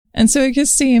And so it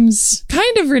just seems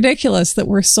kind of ridiculous that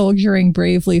we're soldiering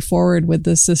bravely forward with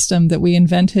this system that we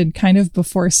invented kind of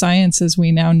before science as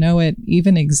we now know it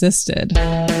even existed.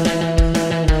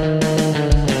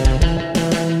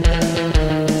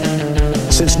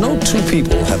 Since no two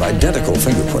people have identical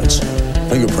fingerprints,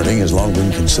 fingerprinting has long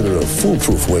been considered a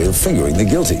foolproof way of fingering the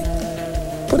guilty.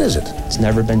 But is it? It's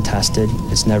never been tested.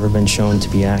 It's never been shown to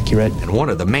be accurate. And one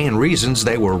of the main reasons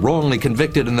they were wrongly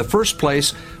convicted in the first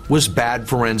place was bad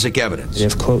forensic evidence.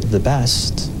 If, quote, the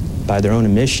best, by their own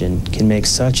admission, can make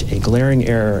such a glaring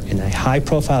error in a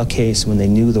high-profile case when they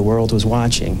knew the world was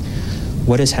watching,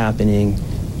 what is happening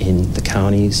in the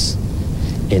counties,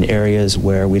 in areas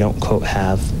where we don't, quote,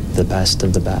 have the best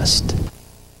of the best?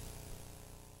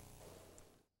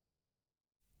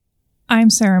 I'm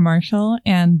Sarah Marshall,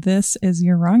 and this is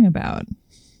You're Wrong About.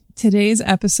 Today's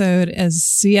episode is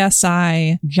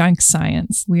CSI Junk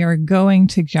Science. We are going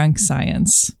to junk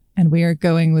science, and we are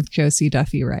going with Josie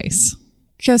Duffy Rice.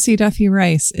 Josie Duffy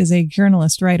Rice is a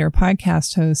journalist, writer,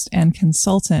 podcast host, and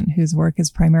consultant whose work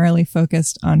is primarily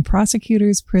focused on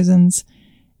prosecutors, prisons,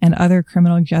 and other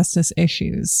criminal justice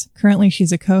issues. Currently,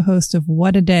 she's a co-host of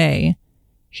What a Day.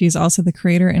 She's also the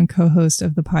creator and co-host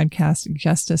of the podcast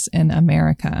Justice in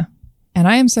America. And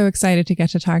I am so excited to get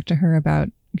to talk to her about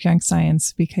junk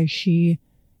science because she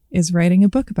is writing a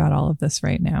book about all of this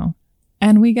right now.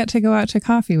 And we get to go out to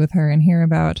coffee with her and hear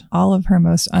about all of her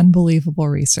most unbelievable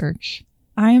research.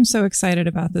 I am so excited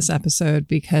about this episode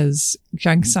because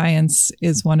junk science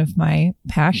is one of my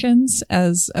passions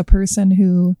as a person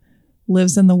who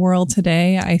lives in the world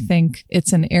today. I think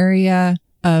it's an area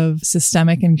of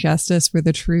systemic injustice where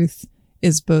the truth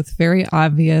is both very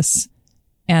obvious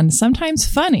and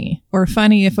sometimes funny, or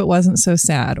funny if it wasn't so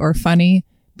sad, or funny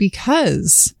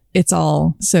because it's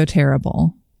all so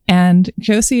terrible. And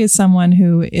Josie is someone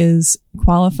who is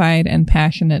qualified and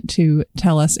passionate to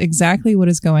tell us exactly what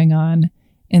is going on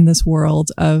in this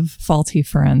world of faulty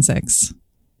forensics.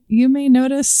 You may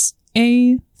notice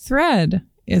a thread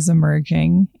is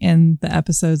emerging in the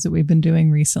episodes that we've been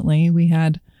doing recently. We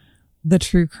had the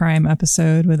true crime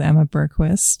episode with Emma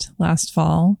Berquist last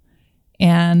fall,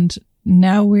 and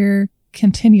now we're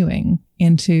continuing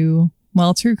into,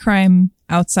 well, true crime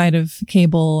outside of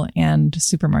cable and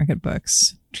supermarket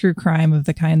books. True crime of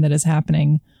the kind that is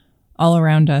happening all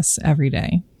around us every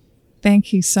day.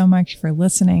 Thank you so much for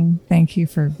listening. Thank you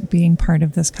for being part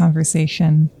of this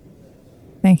conversation.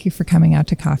 Thank you for coming out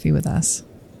to coffee with us.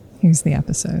 Here's the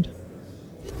episode.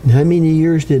 How many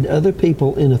years did other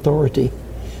people in authority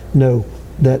know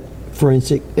that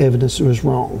forensic evidence was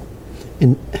wrong?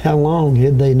 And how long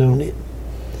had they known it?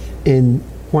 And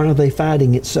why are they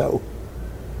fighting it so?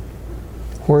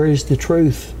 Where is the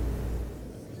truth?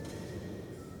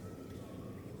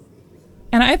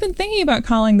 And I've been thinking about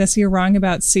calling this You're Wrong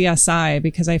About CSI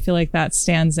because I feel like that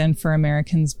stands in for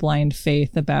Americans' blind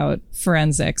faith about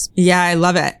forensics. Yeah, I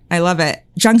love it. I love it.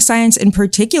 Junk science in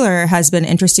particular has been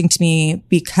interesting to me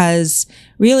because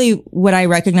really what I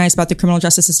recognize about the criminal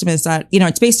justice system is that,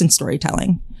 it's based in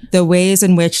storytelling. The ways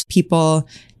in which people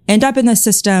end up in the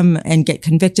system and get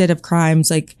convicted of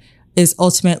crimes, is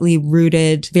ultimately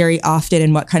rooted very often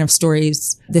in what kind of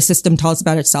stories the system tells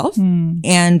about itself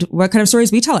and what kind of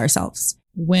stories we tell ourselves.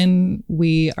 When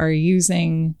we are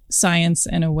using science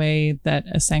in a way that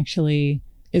essentially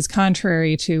is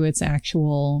contrary to its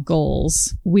actual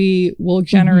goals, we will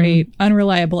generate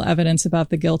unreliable evidence about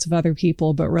the guilt of other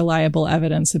people, but reliable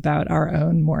evidence about our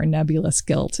own more nebulous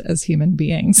guilt as human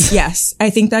beings. Yes, I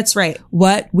think that's right.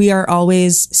 What we are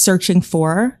always searching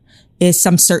for is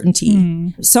some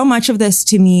certainty. So much of this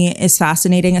to me is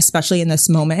fascinating, especially in this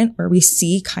moment where we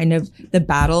see kind of the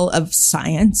battle of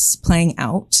science playing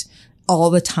out all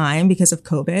the time because of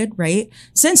COVID, right?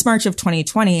 Since March of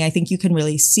 2020, I think you can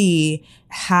really see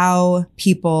how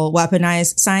people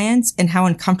weaponize science and how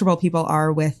uncomfortable people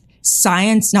are with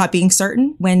science not being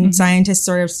certain. When scientists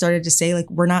sort of started to say,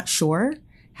 we're not sure,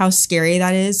 how scary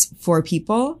that is for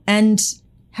people, and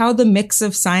how the mix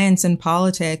of science and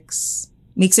politics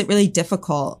makes it really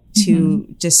difficult to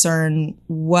discern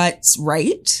what's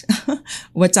right,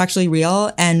 what's actually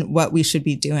real, and what we should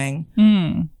be doing.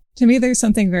 To me, there's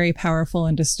something very powerful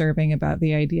and disturbing about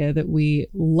the idea that we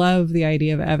love the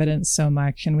idea of evidence so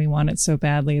much and we want it so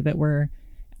badly that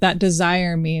that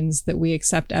desire means that we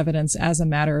accept evidence as a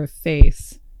matter of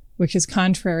faith, which is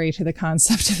contrary to the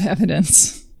concept of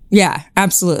evidence. Yeah,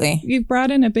 absolutely. You've brought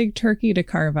in a big turkey to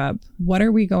carve up. What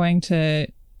are we going to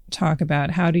talk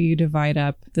about? How do you divide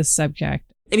up this subject?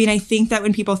 I mean, I think that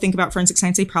when people think about forensic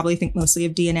science, they probably think mostly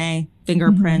of DNA,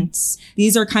 fingerprints.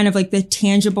 These are kind of the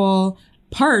tangible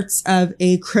parts of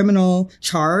a criminal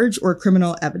charge or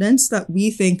criminal evidence that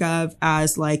we think of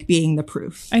as like being the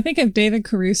proof. I think of David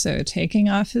Caruso taking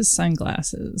off his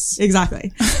sunglasses.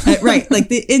 Exactly. Right. Like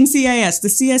the NCIS, the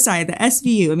CSI, the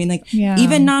SVU. I mean, like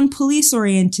even non-police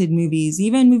oriented movies,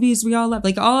 even movies we all love,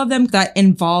 like all of them that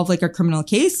involve like a criminal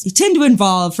case tend to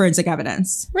involve forensic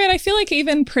evidence. Right. I feel like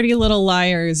even Pretty Little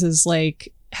Liars is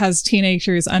like, has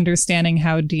teenagers understanding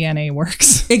how DNA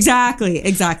works. Exactly.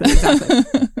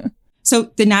 So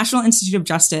the National Institute of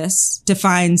Justice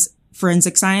defines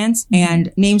forensic science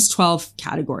and names 12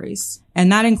 categories. And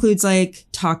that includes like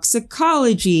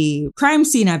toxicology, crime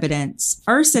scene evidence,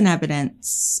 arson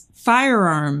evidence,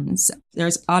 firearms.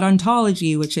 There's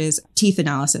odontology, which is teeth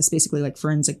analysis, basically like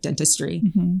forensic dentistry.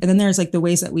 And then there's like the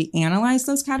ways that we analyze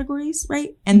those categories,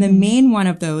 right? And the main one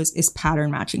of those is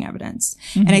pattern matching evidence.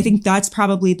 And I think that's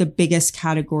probably the biggest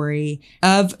category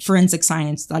of forensic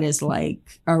science that is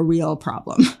like a real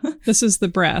problem. This is the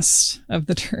breast of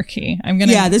the turkey.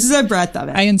 This is a breadth of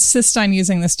it. I insist on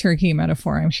using this turkey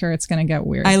metaphor. I'm sure it's going to get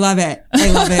weird. I love it.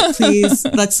 Please,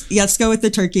 let's go with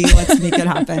the turkey. Let's make it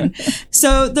happen.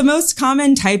 So the most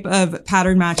common type of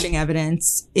pattern matching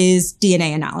evidence is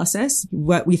DNA analysis.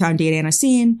 What we found DNA in a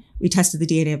scene, we tested the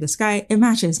DNA of this guy, it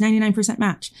matches, 99%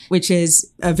 match, which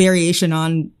is a variation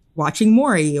on watching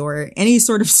Maury or any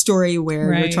sort of story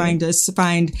where you're trying to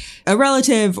find a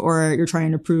relative, or you're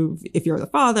trying to prove if you're the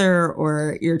father,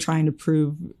 or you're trying to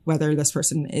prove whether this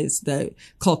person is the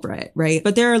culprit, right?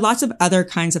 But there are lots of other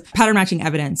kinds of pattern matching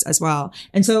evidence as well.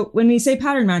 And so when we say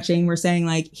pattern matching, we're saying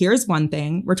like, here's one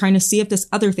thing, we're trying to see if this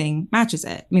other thing matches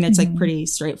it. I mean, it's like pretty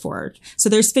straightforward. So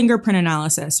there's fingerprint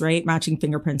analysis, right? Matching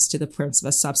fingerprints to the prints of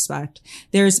a suspect.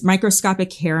 There's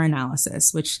microscopic hair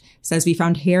analysis, which says we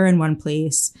found hair in one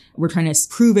place. We're trying to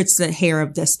prove it's the hair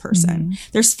of this person.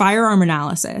 There's firearm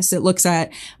analysis. It looks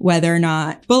at whether or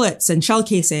not bullets and shell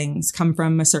casings come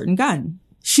from a certain gun.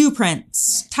 Shoe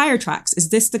prints, tire tracks. Is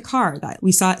this the car that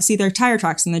we see their tire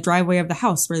tracks in the driveway of the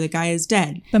house where the guy is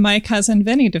dead? The My Cousin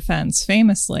Vinny defense,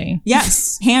 famously.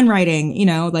 Yes. Handwriting,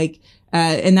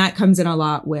 and that comes in a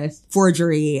lot with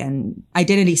forgery and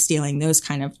identity stealing, those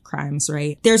kind of crimes,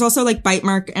 right? There's also like bite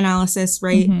mark analysis,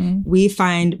 right? We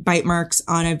find bite marks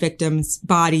on a victim's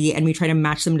body and we try to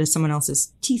match them to someone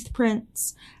else's teeth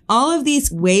prints. All of these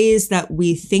ways that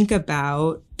we think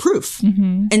about proof.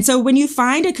 And so when you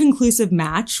find a conclusive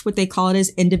match, what they call it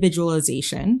is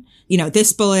individualization.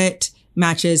 This bullet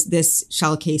matches this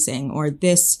shell casing, or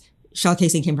this shell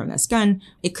casing came from this gun.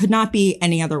 It could not be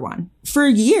any other one. For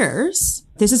years,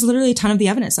 this is literally a ton of the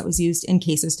evidence that was used in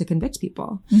cases to convict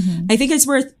people. I think it's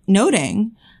worth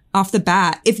noting off the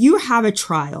bat, if you have a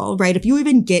trial, right, if you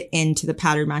even get into the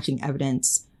pattern matching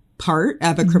evidence part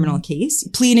of a criminal case,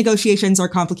 plea negotiations are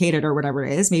complicated or whatever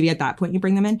it is. Maybe at that point you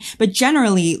bring them in. But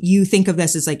generally, you think of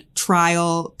this as like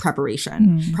trial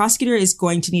preparation. Prosecutor is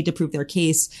going to need to prove their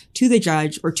case to the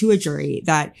judge or to a jury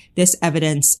that this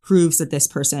evidence proves that this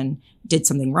person did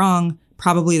something wrong.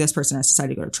 Probably this person has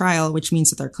decided to go to trial, which means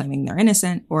that they're claiming they're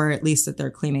innocent, or at least that they're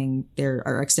claiming there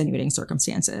are extenuating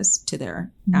circumstances to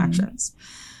their actions.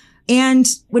 And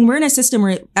when we're in a system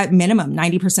where at minimum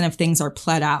 90% of things are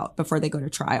pled out before they go to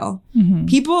trial,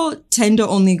 people tend to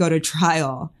only go to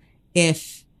trial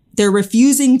if they're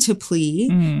refusing to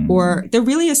plea or they're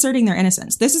really asserting their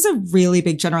innocence. This is a really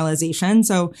big generalization.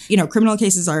 So, criminal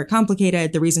cases are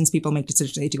complicated. The reasons people make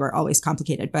decisions they do are always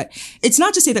complicated. But it's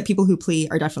not to say that people who plea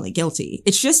are definitely guilty.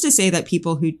 It's just to say that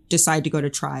people who decide to go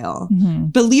to trial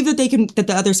believe that that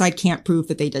the other side can't prove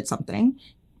that they did something.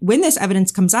 When this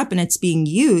evidence comes up and it's being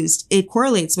used, it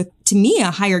correlates with, to me, a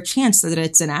higher chance that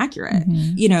it's inaccurate.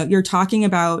 You're talking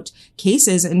about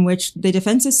cases in which the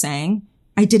defense is saying,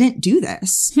 I didn't do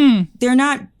this. They're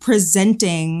not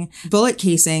presenting bullet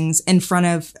casings in front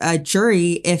of a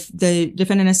jury if the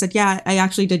defendant has said, yeah, I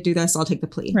actually did do this. I'll take the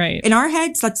plea. Right. In our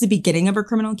heads, that's the beginning of a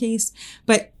criminal case.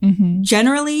 But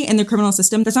generally in the criminal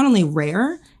system, that's not only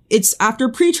rare, it's after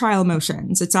pretrial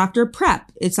motions. It's after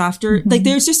prep. It's after,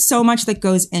 there's just so much that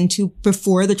goes into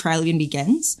before the trial even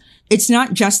begins. It's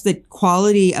not just the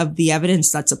quality of the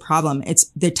evidence that's a problem. It's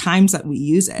the times that we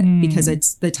use it, because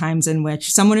it's the times in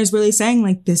which someone is really saying,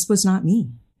 like, this was not me.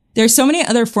 There's so many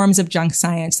other forms of junk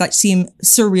science that seem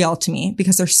surreal to me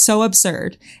because they're so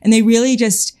absurd. And they really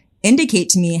just indicate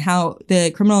to me how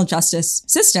the criminal justice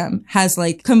system has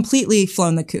like completely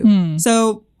flown the coop.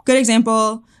 So good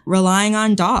example, relying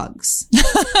on dogs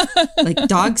like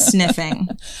dog sniffing.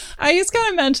 I just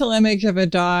got a mental image of a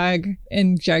dog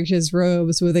in judge's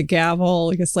robes with a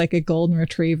gavel, I guess like a golden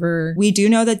retriever. We do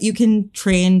know that you can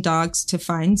train dogs to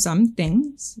find some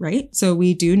things, right? So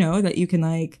we do know that you can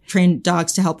like train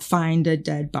dogs to help find a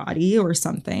dead body or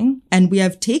something. And we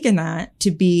have taken that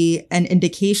to be an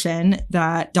indication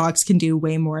that dogs can do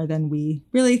way more than we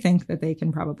really think that they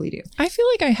can probably do. I feel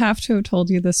like I have to have told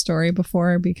you this story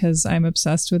before because I'm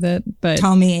obsessed with it, but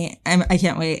tell me. I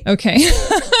can't wait. Okay.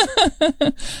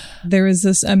 There was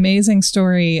this amazing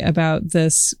story about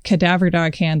this cadaver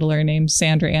dog handler named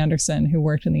Sandra Anderson who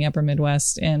worked in the upper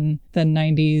Midwest in the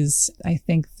 90s, I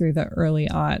think through the early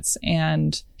aughts.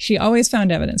 And she always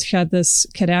found evidence. She had this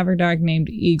cadaver dog named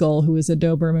Eagle, who was a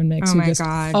Doberman mix, who just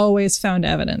always found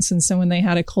evidence. And so when they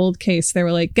had a cold case, they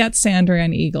were like, get Sandra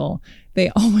and Eagle. They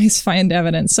always find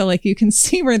evidence. So like you can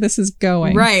see where this is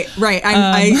going. Right.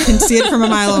 I can see it from a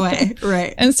mile away.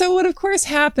 Right. And so what of course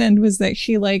happened was that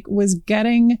she like was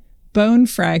getting bone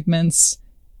fragments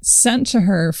sent to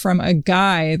her from a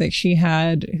guy that she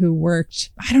had who worked,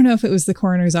 I don't know if it was the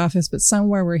coroner's office, but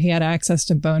somewhere where he had access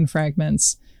to bone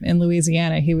fragments in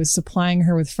Louisiana. He was supplying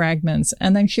her with fragments.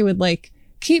 And then she would like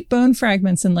keep bone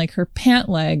fragments in like her pant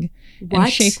leg and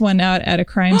shake one out at a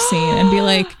crime scene and be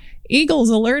like, Eagle's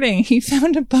alerting. He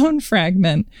found a bone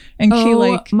fragment. And she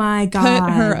put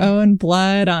her own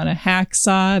blood on a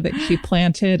hacksaw that she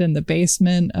planted in the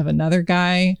basement of another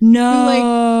guy.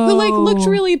 No. Who looked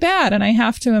really bad. And I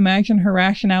have to imagine her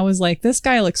rationale was like, this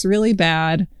guy looks really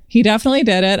bad. He definitely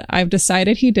did it. I've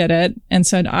decided he did it. And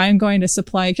so I'm going to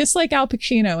supply, just like Al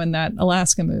Pacino in that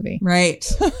Alaska movie. Right.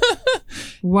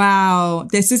 Wow.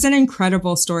 This is an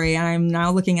incredible story. And I'm now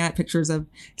looking at pictures of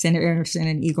Sandra Anderson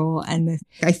and Eagle. And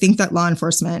I think that law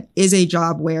enforcement is a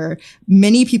job where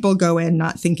many people go in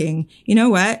not thinking, you know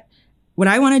what? What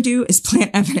I want to do is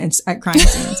plant evidence at crime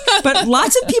scenes. But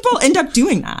lots of people end up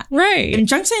doing that. Right. And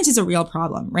junk science is a real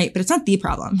problem, right? But it's not the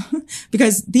problem.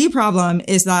 Because the problem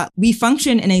is that we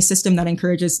function in a system that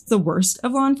encourages the worst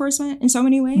of law enforcement in so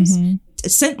many ways. Mm-hmm.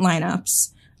 Scent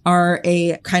lineups are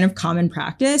a kind of common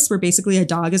practice where basically a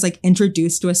dog is like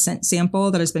introduced to a scent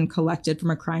sample that has been collected from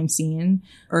a crime scene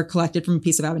or collected from a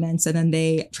piece of evidence. And then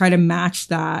they try to match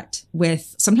that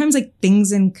with sometimes like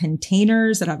things in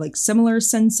containers that have like similar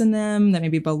scents in them that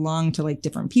maybe belong to like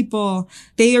different people.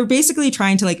 They are basically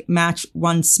trying to like match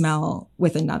one smell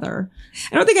with another.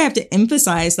 I don't think I have to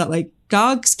emphasize that like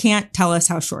dogs can't tell us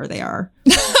how sure they are.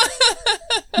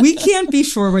 We can't be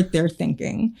sure what they're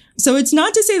thinking. So it's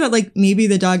not to say that like maybe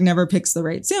the dog never picks the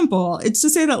right sample. It's to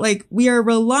say that like we are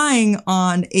relying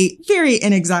on a very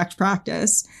inexact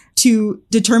practice to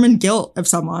determine guilt of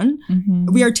someone.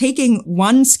 Mm-hmm. We are taking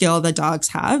one skill that dogs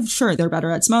have. Sure, they're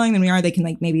better at smelling than we are. They can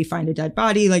like maybe find a dead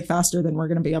body like faster than we're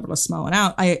going to be able to smell it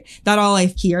out. That all I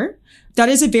hear. That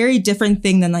is a very different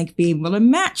thing than like being able to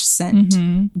match scent.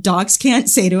 Mm-hmm. Dogs can't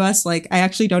say to us like, I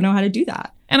actually don't know how to do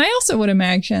that. And I also would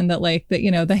imagine that like that, you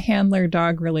know, the handler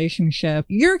dog relationship,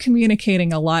 you're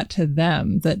communicating a lot to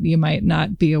them that you might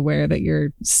not be aware that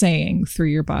you're saying through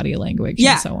your body language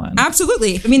and so on.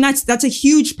 Absolutely. I mean, that's a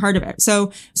huge part of it.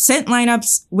 So scent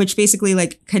lineups, which basically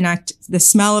like connect the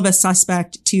smell of a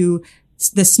suspect to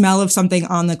the smell of something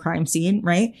on the crime scene,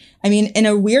 right? I mean, in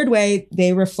a weird way,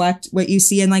 they reflect what you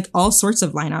see in like all sorts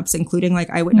of lineups, including like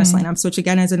eyewitness lineups, which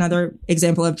again is another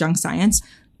example of junk science.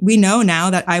 We know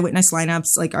now that eyewitness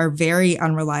lineups like are very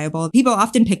unreliable. People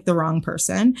often pick the wrong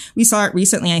person. We saw it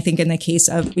recently, I think, in the case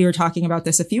of, we were talking about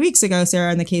this a few weeks ago,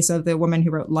 Sarah, in the case of the woman who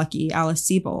wrote Lucky, Alice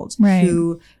Sebold,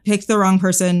 who picked the wrong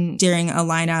person during a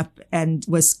lineup and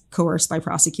was coerced by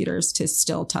prosecutors to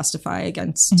still testify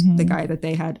against the guy that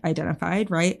they had identified,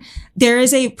 right? There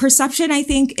is a perception, I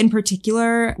think, in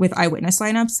particular with eyewitness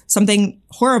lineups, something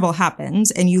horrible happens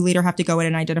and you later have to go in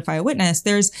and identify a witness.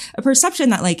 There's a perception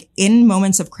that like in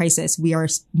moments of crisis, we are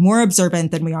more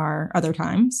observant than we are other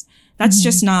times. That's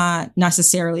just not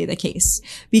necessarily the case.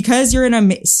 Because you're in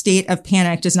a state of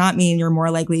panic does not mean you're more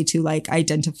likely to like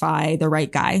identify the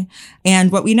right guy.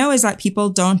 And what we know is that people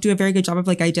don't do a very good job of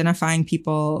like identifying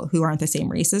people who aren't the same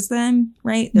race as them,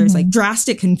 right? There's like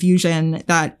drastic confusion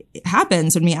that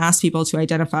happens when we ask people to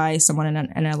identify someone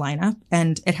in a lineup.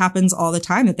 And it happens all the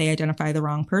time that they identify the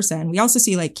wrong person. We also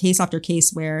see like case after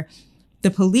case where the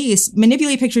police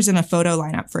manipulate pictures in a photo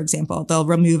lineup, for example. They'll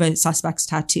remove a suspect's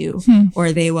tattoo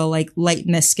or they will like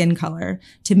lighten a skin color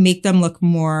to make them look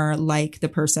more like the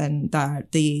person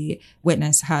that the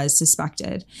witness has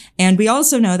suspected. And we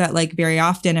also know that like very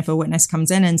often if a witness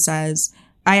comes in and says,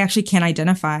 I actually can't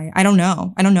identify. I don't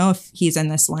know. I don't know if he's in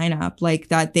this lineup, like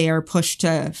that they are pushed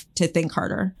to think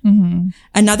harder. Mm-hmm.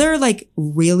 Another like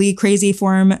really crazy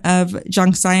form of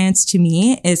junk science to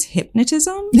me is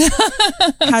hypnotism.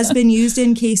 Has been used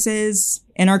in cases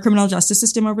in our criminal justice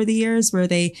system over the years where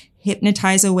they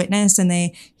hypnotize a witness and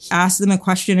they ask them a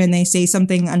question and they say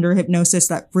something under hypnosis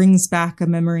that brings back a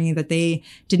memory that they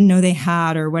didn't know they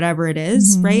had or whatever it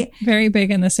is, right? Very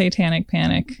big in the satanic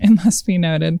panic, it must be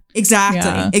noted.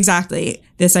 Exactly.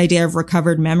 This idea of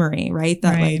recovered memory, right?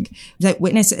 That like that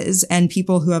witnesses and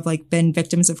people who have like been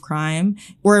victims of crime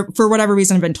or for whatever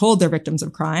reason have been told they're victims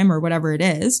of crime or whatever it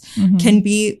is, can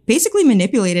be basically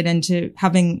manipulated into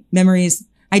having memories.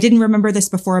 I didn't remember this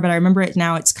before, but I remember it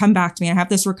now. It's come back to me. I have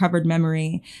this recovered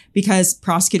memory because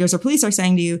prosecutors or police are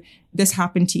saying to you, this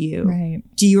happened to you. Right.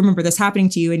 Do you remember this happening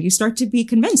to you? And you start to be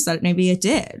convinced that maybe it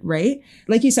did, right?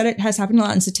 Like you said, it has happened a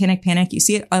lot in satanic panic. You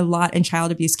see it a lot in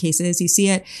child abuse cases. You see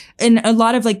it in a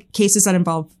lot of like cases that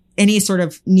involve any sort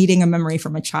of needing a memory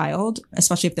from a child,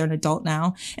 especially if they're an adult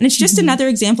now. And it's just another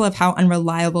example of how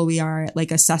unreliable we are at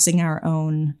like assessing our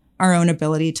own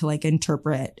ability to like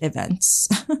interpret events.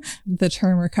 The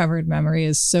term recovered memory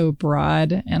is so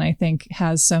broad and I think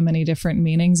has so many different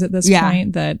meanings at this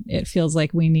point that it feels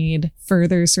like we need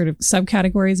further sort of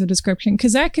subcategories of description.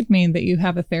 Because that could mean that you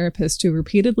have a therapist who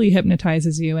repeatedly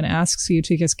hypnotizes you and asks you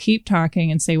to just keep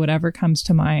talking and say whatever comes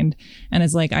to mind. And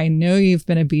is like, I know you've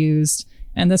been abused.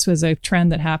 And this was a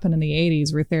trend that happened in the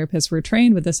 80s where therapists were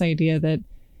trained with this idea that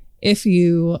if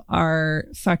you are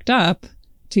fucked up,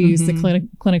 to use the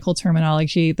clinical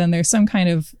terminology, then there's some kind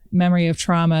of memory of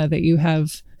trauma that you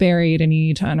have buried and you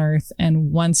need to unearth.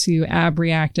 And once you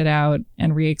abreact it out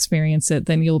and re-experience it,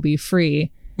 then you'll be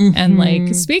free. And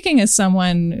like speaking as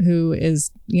someone who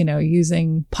is, you know,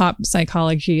 using pop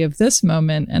psychology of this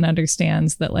moment and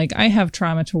understands that like I have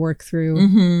trauma to work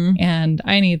through and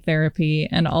I need therapy.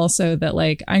 And also that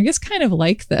like I'm just kind of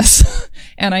like this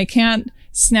and I can't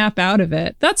snap out of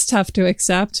it. That's tough to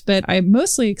accept, but I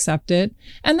mostly accept it.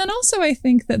 And then also I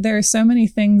think that there are so many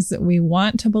things that we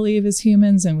want to believe as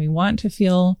humans and we want to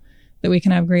feel that we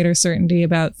can have greater certainty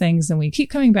about things. And we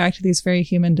keep coming back to these very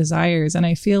human desires. And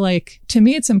I feel like to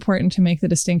me, it's important to make the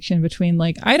distinction between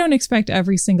like, I don't expect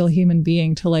every single human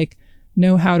being to like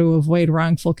know how to avoid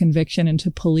wrongful conviction and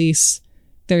to police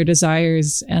their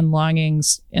desires and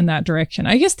longings in that direction.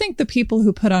 I just think the people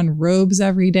who put on robes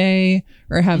every day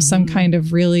or have some kind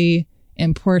of really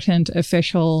important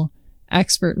official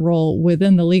expert role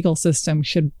within the legal system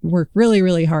should work really,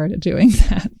 really hard at doing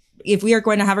that. If we are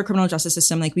going to have a criminal justice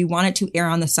system, like we want it to err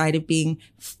on the side of being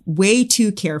way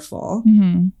too careful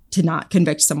to not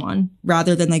convict someone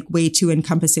rather than like way too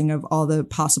encompassing of all the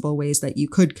possible ways that you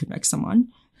could convict someone.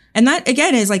 And that,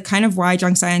 again, is like kind of why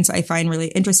junk science I find really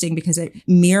interesting because it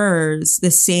mirrors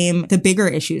the bigger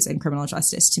issues in criminal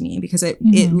justice to me, because it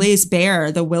lays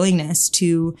bare the willingness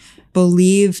to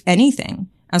believe anything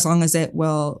as long as it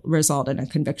will result in a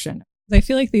conviction. I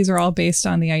feel like these are all based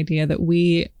on the idea that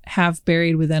we have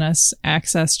buried within us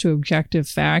access to objective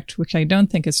fact, which I don't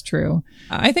think is true.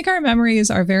 I think our memories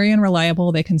are very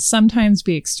unreliable. They can sometimes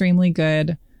be extremely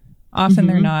good. Often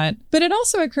they're not. But it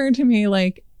also occurred to me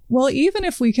like, well, even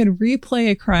if we could replay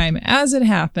a crime as it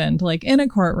happened, like in a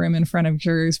courtroom in front of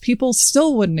jurors, people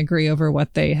still wouldn't agree over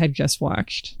what they had just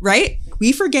watched. Right?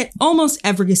 We forget almost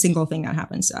every single thing that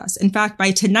happens to us. In fact,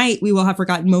 by tonight, we will have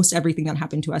forgotten most everything that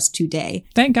happened to us today.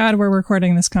 Thank God we're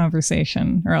recording this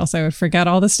conversation, or else I would forget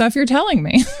all the stuff you're telling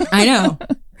me. I know.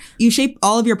 You shape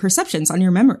all of your perceptions on your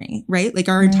memory, right? Like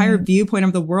our entire viewpoint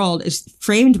of the world is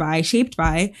shaped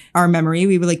by our memory.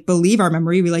 We would like believe our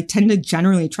memory. We like tend to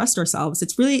generally trust ourselves.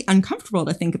 It's really uncomfortable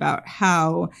to think about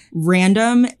how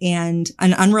random and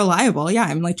unreliable. Yeah,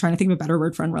 I'm like trying to think of a better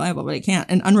word for unreliable, but I can't.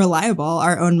 And unreliable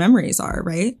our own memories are,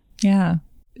 right? Yeah.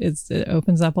 It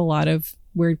opens up a lot of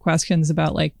weird questions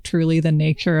about like truly the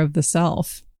nature of the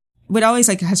self. What always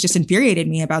like has just infuriated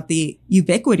me about the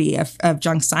ubiquity of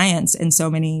junk science in so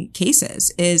many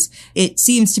cases is it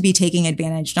seems to be taking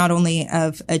advantage not only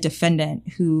of a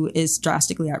defendant who is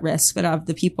drastically at risk, but of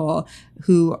the people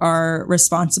who are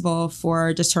responsible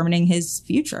for determining his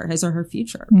or her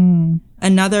future.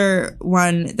 Another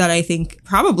one that I think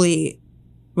probably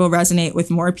will resonate with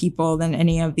more people than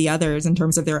any of the others in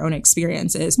terms of their own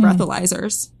experience is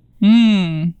breathalyzers.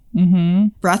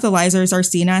 Breathalyzers are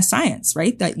seen as science,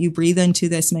 right? That you breathe into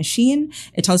this machine.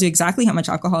 It tells you exactly how much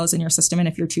alcohol is in your system and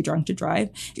if you're too drunk to drive.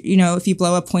 You know, if you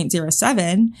blow a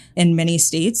 0.07 in many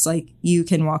states, like you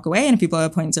can walk away. And if you blow a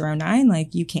 0.09,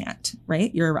 like you can't,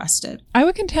 right? You're arrested. I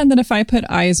would contend that if I put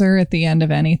Iser at the end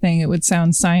of anything, it would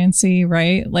sound science-y,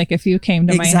 right? Like if you came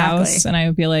to my house and I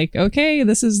would be like, okay,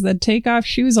 this is the takeoff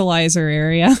shoes-alyzer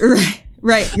area.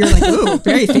 Right. You're like, ooh,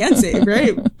 very fancy,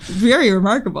 very, very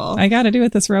remarkable. I got to do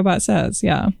what this robot says.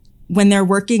 Yeah. When they're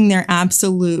working their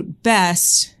absolute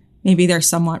best, maybe they're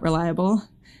somewhat reliable,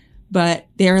 but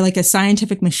they're like a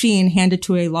scientific machine handed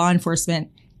to a law enforcement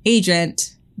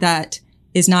agent that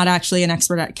is not actually an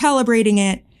expert at calibrating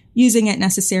it, using it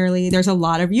necessarily. There's a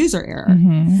lot of user error.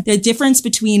 The difference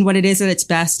between what it is at its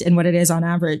best and what it is on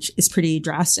average is pretty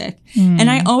drastic. And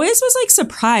I always was like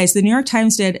surprised. The New York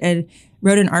Times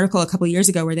wrote an article a couple years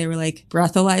ago where they were like,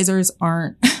 breathalyzers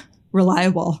aren't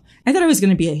reliable. I thought it was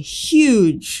going to be a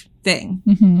huge thing,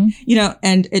 you know,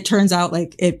 and it turns out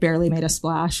like it barely made a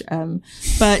splash.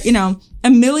 But, you know,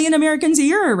 1 million Americans a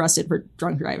year are arrested for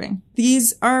drunk driving.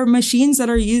 These are machines that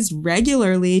are used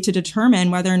regularly to determine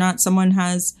whether or not someone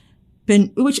has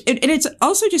been, it's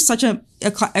also just such a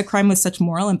crime with such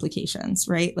moral implications,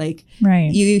 right? Like,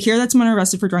 you hear that someone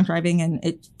arrested for drunk driving and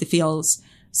it feels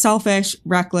selfish,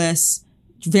 reckless,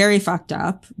 very fucked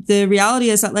up. The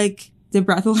reality is that like the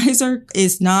breathalyzer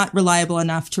is not reliable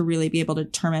enough to really be able to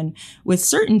determine with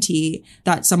certainty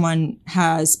that someone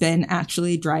has been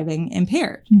actually driving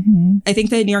impaired. I think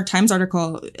the New York Times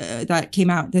article that came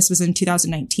out, this was in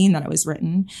 2019 that it was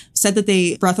written, said that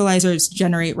the breathalyzers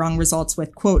generate wrong results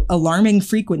with, quote, alarming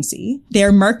frequency. They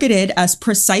are marketed as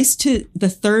precise to the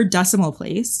third decimal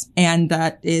place. And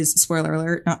that is, spoiler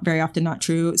alert, not very often not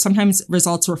true. Sometimes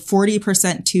results were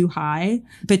 40% too high.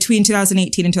 Between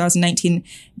 2018 and 2019,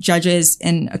 judges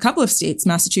in a couple of states,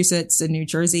 Massachusetts and New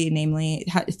Jersey, namely,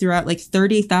 threw out like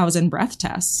 30,000 breath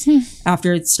tests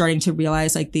after starting to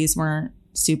realize like these weren't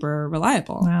super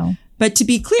reliable. Wow. But to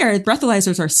be clear,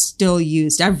 breathalyzers are still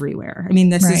used everywhere. I mean,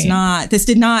 this did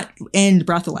not end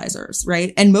breathalyzers,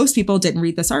 right? And most people didn't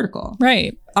read this article.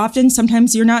 Right. Often,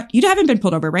 sometimes you haven't been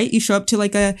pulled over, right? You show up to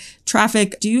like a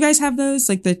traffic. Do you guys have those?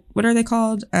 Like what are they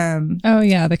called? Oh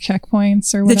yeah, the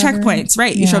checkpoints or whatever. The checkpoints,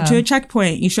 right? You show up to a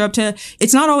checkpoint. You show up to,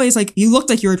 it's not always like you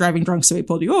looked like you were driving drunk, so we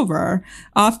pulled you over.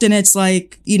 Often it's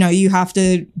like, you know, you have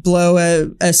to blow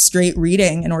a straight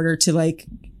reading in order to like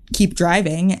keep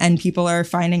driving, and people are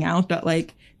finding out that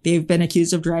like they've been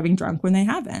accused of driving drunk when they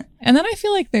haven't. And then I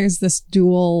feel like there's this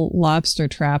dual lobster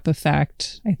trap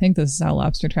effect. I think this is how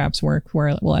lobster traps work,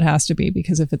 where, well, it has to be,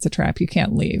 because if it's a trap, you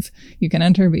can't leave. You can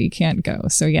enter, but you can't go.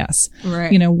 So yes,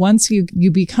 right. You know, once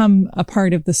you become a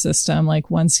part of the system, like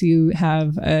once you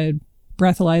have a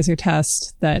breathalyzer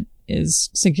test that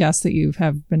suggests that you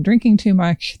have been drinking too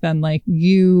much, then like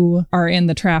you are in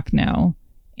the trap now.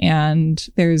 And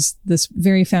there's this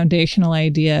very foundational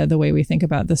idea, the way we think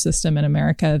about the system in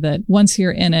America, that once you're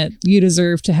in it, you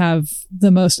deserve to have the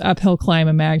most uphill climb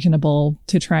imaginable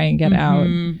to try and get out.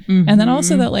 And then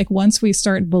also that like once we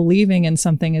start believing in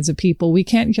something as a people, we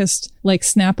can't just like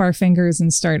snap our fingers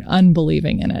and start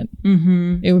unbelieving in it.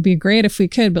 It would be great if we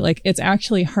could, but like it's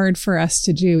actually hard for us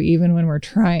to do even when we're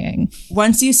trying.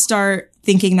 Once you start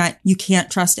thinking that you can't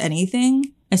trust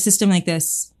anything, a system like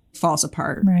this falls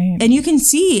apart. Right. And you can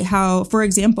see how, for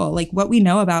example, like what we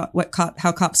know about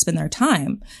how cops spend their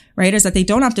time, right, is that they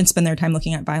don't often spend their time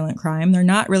looking at violent crime. They're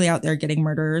not really out there getting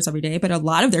murderers every day, but a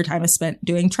lot of their time is spent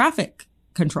doing traffic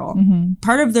control.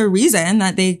 Part of the reason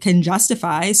that they can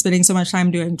justify spending so much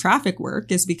time doing traffic work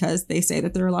is because they say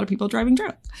that there are a lot of people driving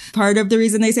drunk. Part of the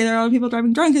reason they say there are a lot of people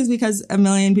driving drunk is because 1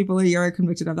 million people a year are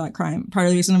convicted of that crime. Part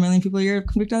of the reason 1 million people a year are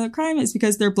convicted of that crime is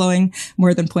because they're blowing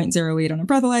more than 0.08 on a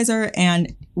breathalyzer.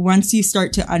 And once you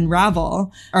start to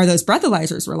unravel, are those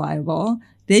breathalyzers reliable?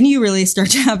 Then you really start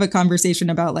to have a conversation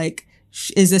about like,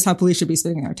 is this how police should be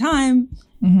spending their time?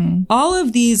 All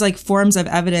of these like forms of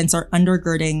evidence are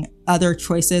undergirding other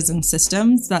choices and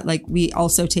systems that like we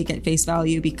also take at face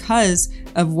value because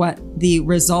of what the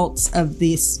results of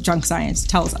this junk science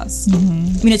tells us. I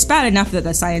mean, it's bad enough that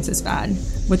the science is bad.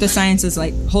 What the science is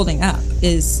like holding up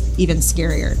is even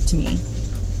scarier to me.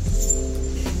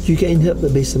 You can't help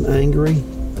but be some angry.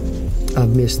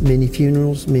 I've missed many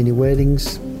funerals, many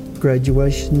weddings,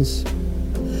 graduations.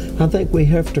 I think we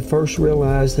have to first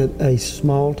realize that a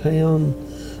small town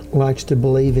likes to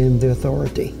believe in the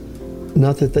authority.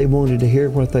 Not that they wanted to hear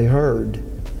what they heard,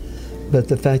 but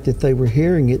the fact that they were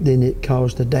hearing it, then it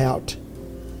caused a doubt.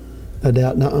 A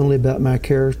doubt not only about my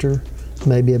character,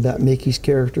 maybe about Mickey's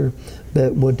character,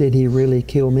 but what did he really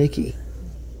kill Mickey?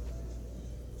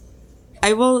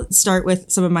 I will start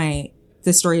with some of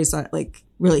the stories that like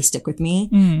really stick with me.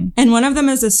 And one of them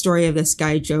is the story of this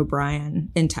guy, Joe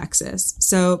Bryan in Texas.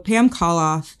 So Pam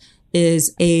Koloff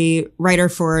is a writer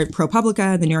for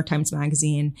ProPublica, the New York Times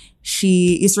Magazine.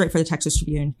 She used to write for the Texas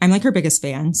Tribune. I'm like her biggest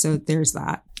fan. So there's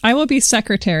that. I will be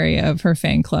secretary of her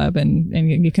fan club and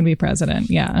you can be president.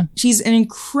 Yeah. She's an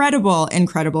incredible,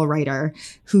 incredible writer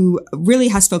who really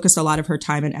has focused a lot of her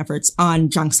time and efforts on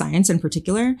junk science in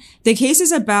particular. The case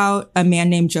is about a man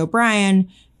named Joe Bryan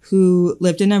who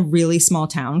lived in a really small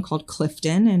town called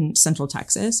Clifton in Central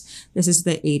Texas. This is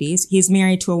the 80s. He's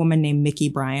married to a woman named Mickey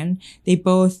Bryan. They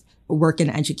both work in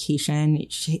education.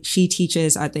 She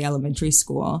teaches at the elementary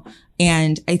school.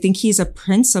 And I think he's a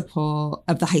principal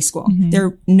of the high school.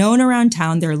 They're known around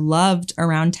town. They're loved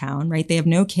around town, right? They have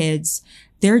no kids.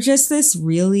 They're just this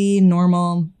really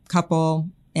normal couple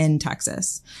in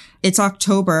Texas. It's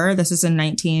October. This is in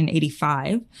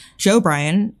 1985. Joe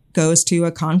Bryan goes to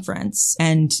a conference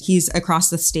and he's across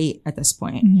the state at this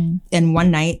point. And one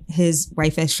night his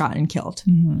wife is shot and killed.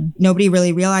 Nobody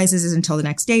really realizes it until the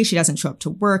next day. She doesn't show up to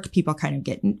work. People kind of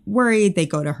get worried. They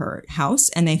go to her house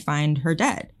and they find her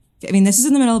dead. I mean, this is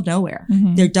in the middle of nowhere.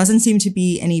 There doesn't seem to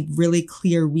be any really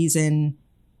clear reason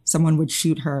someone would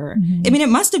shoot her. I mean, it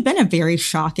must have been a very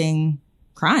shocking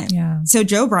crime. Yeah. So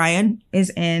Joe Bryan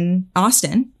is in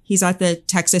Austin. He's at the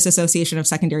Texas Association of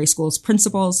Secondary Schools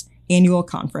Principals annual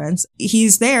conference.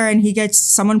 He's there and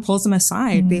someone pulls him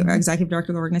aside. The executive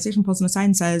director of the organization pulls him aside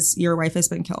and says, your wife has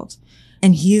been killed.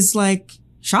 And he's like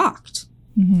shocked.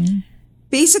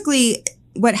 Basically,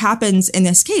 what happens in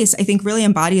this case, I think really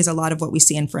embodies a lot of what we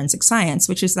see in forensic science,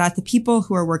 which is that the people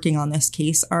who are working on this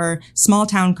case are small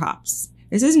town cops.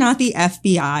 This is not the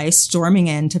FBI storming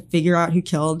in to figure out who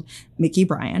killed Mickey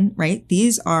Bryan, right?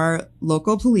 These are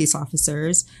local police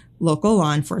officers, local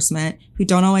law enforcement who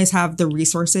don't always have the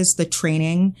resources, the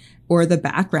training, or the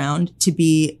background to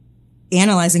be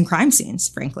analyzing crime scenes,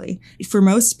 frankly. For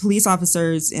most police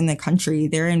officers in the country,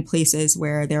 they're in places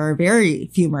where there are very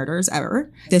few murders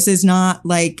ever. This is not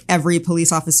like every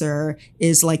police officer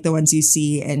is like the ones you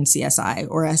see in CSI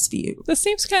or SVU. This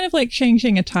seems kind of like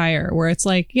changing a tire where it's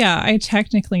like, yeah, I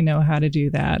technically know how to do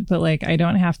that, but like I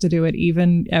don't have to do it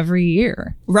even every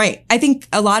year. Right. I think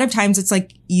a lot of times it's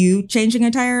like you changing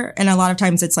a tire and a lot of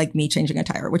times it's like me changing a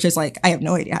tire, which is like, I have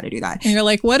no idea how to do that. And you're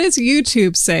like, what does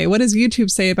YouTube say? What does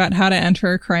YouTube say about how to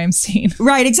enter a crime scene?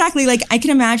 Right, exactly. Like I can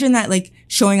imagine that like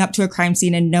showing up to a crime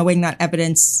scene and knowing that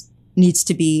evidence needs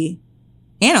to be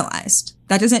analyzed.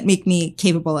 That doesn't make me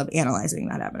capable of analyzing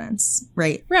that evidence,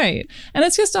 right? Right. And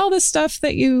it's just all this stuff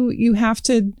that you have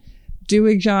to do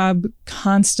a job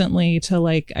constantly to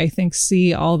like, I think,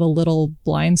 see all the little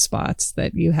blind spots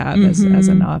that you have as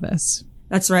a novice.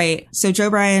 That's right. So Joe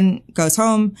Bryan goes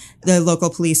home. The local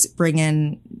police bring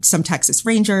in some Texas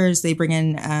Rangers. They bring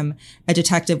in a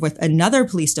detective with another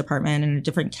police department in a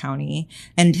different county.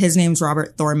 And his name's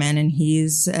Robert Thorman. And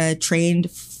he's trained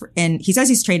he says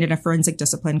he's trained in a forensic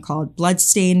discipline called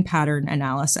bloodstain pattern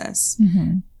analysis.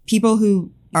 People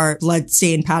who are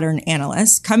bloodstain pattern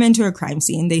analysts come into a crime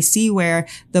scene. They see where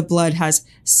the blood has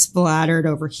splattered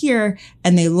over here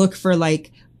and they look for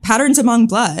like patterns among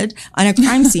blood on a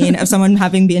crime scene of someone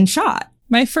having been shot.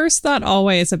 My first thought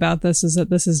always about this is that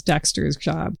this is Dexter's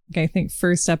job. I think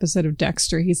first episode of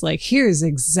Dexter, he's like, here's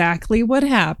exactly what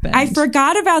happened. I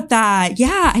forgot about that.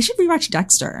 Yeah, I should rewatch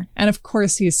Dexter. And of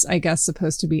course, he's, I guess,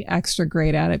 supposed to be extra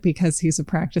great at it because he's a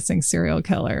practicing serial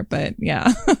killer. But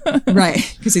yeah.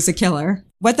 Right, because he's a killer.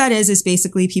 What that is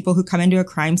basically people who come into a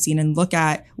crime scene and look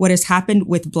at what has happened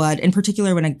with blood, in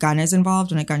particular when a gun is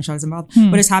involved, when a gunshot is involved,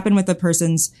 what has happened with the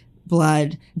person's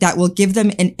blood that will give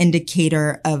them an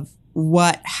indicator of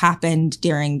what happened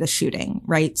during the shooting,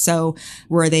 right? So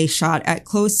were they shot at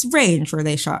close range? Were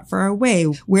they shot far away?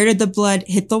 Where did the blood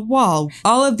hit the wall?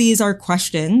 All of these are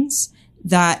questions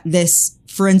that this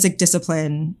forensic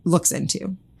discipline looks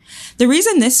into. The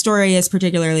reason this story is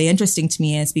particularly interesting to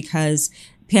me is because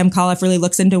Pam Koloff really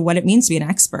looks into what it means to be an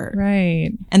expert.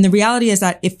 Right. And the reality is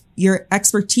that if your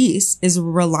expertise is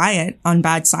reliant on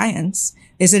bad science,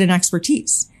 is it an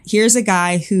expertise? Here's a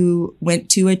guy who went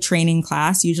to a training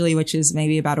class, usually which is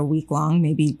maybe about a week long,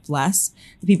 maybe less.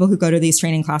 The people who go to these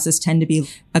training classes tend to be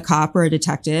a cop or a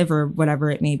detective or whatever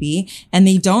it may be. And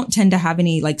they don't tend to have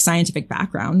any like scientific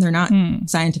background. They're not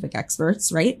scientific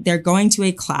experts, right? They're going to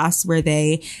a class where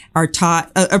they are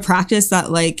taught a practice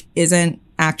that like isn't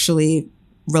actually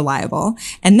reliable.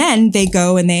 And then they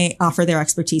go and they offer their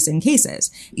expertise in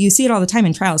cases. You see it all the time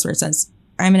in trials where it says,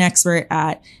 I'm an expert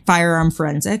at firearm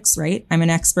forensics, right? I'm an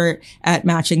expert at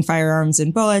matching firearms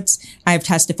and bullets. I've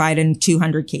testified in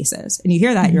 200 cases. And you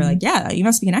hear that, you're like, yeah, you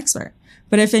must be an expert.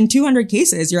 But if in 200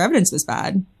 cases your evidence was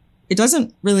bad, it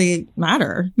doesn't really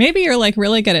matter. Maybe you're like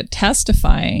really good at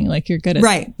testifying, like you're good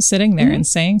at sitting there and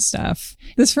saying stuff.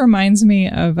 This reminds me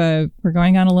of we're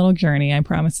going on a little journey. I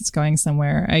promise it's going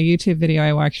somewhere. A YouTube video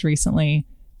I watched recently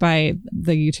by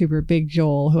the YouTuber Big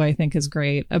Joel, who I think is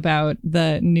great, about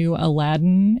the new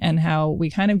Aladdin and how we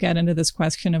kind of get into this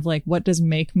question of like, what does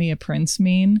make me a prince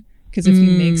mean? Because if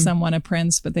you make someone a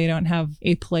prince, but they don't have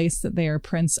a place that they are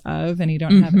prince of, and you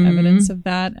don't have evidence of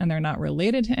that, and they're not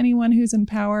related to anyone who's in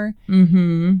power,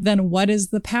 then what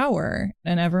is the power?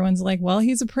 And everyone's like, well,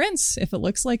 he's a prince. If it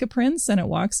looks like a prince and it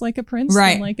walks like a prince,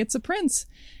 then like it's a prince.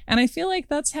 And I feel like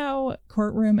that's how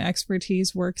courtroom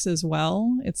expertise works as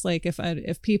well. It's like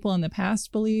if people in the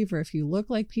past believe, or if you look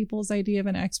like people's idea of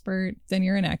an expert, then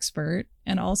you're an expert.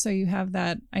 And also you have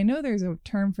that, I know there's a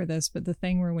term for this, but the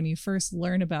thing where when you first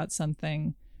learn about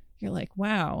something, you're like,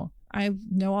 wow, I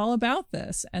know all about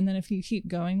this. And then if you keep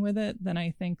going with it, then I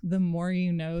think the more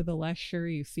you know, the less sure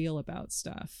you feel about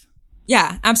stuff.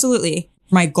 Yeah, absolutely.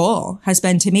 My goal has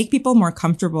been to make people more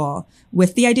comfortable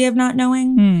with the idea of not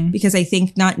knowing, because I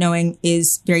think not knowing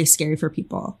is very scary for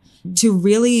people. To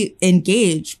really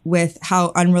engage with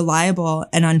how unreliable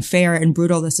and unfair and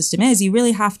brutal the system is, you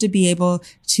really have to be able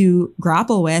to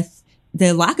grapple with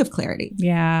the lack of clarity.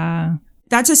 Yeah.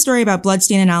 That's a story about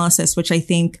bloodstain analysis, which I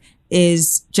think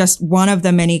is just one of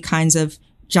the many kinds of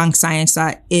junk science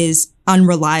that is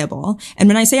unreliable. And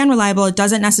when I say unreliable, it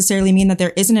doesn't necessarily mean that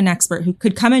there isn't an expert who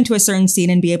could come into a certain scene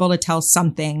and be able to tell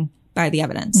something by the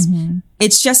evidence.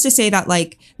 It's just to say that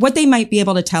like what they might be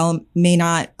able to tell may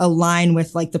not align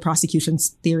with like the prosecution's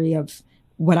theory of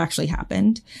what actually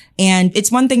happened. And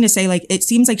it's one thing to say like, it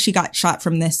seems like she got shot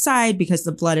from this side because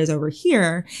the blood is over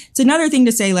here. It's another thing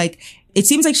to say like, it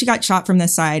seems like she got shot from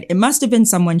this side. It must have been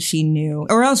someone she knew,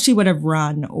 or else she would have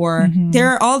run. Or there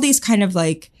are all these kind of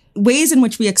like ways in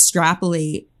which we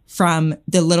extrapolate from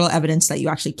the little evidence that you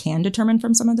actually can determine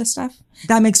from some of this stuff.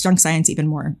 That makes junk science even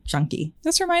more junky.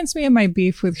 This reminds me of my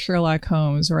beef with Sherlock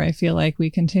Holmes, where I feel like we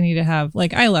continue to have,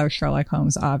 like, I love Sherlock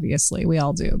Holmes, obviously, we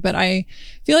all do, but I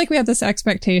feel like we have this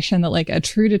expectation that like a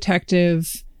true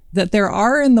detective, that there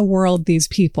are in the world these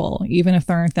people, even if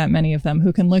there aren't that many of them,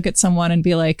 who can look at someone and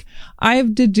be like,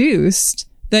 I've deduced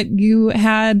that you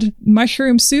had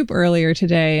mushroom soup earlier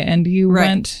today and you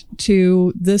went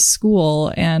to this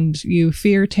school and you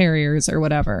fear terriers or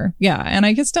whatever. Yeah. And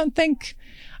I just don't think,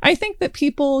 I think that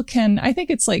people can, I think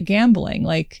it's like gambling.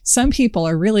 Like some people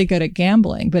are really good at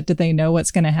gambling, but do they know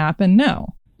what's going to happen?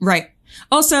 No. Right.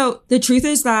 Also, the truth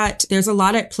is that there's a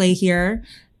lot at play here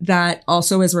that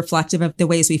also is reflective of the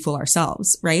ways we fool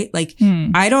ourselves, right? Like,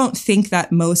 I don't think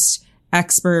that most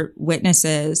expert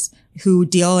witnesses who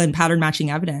deal in pattern matching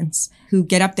evidence, who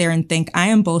get up there and think, I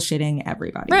am bullshitting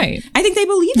everybody. Right. I think they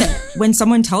believe it. When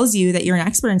someone tells you that you're an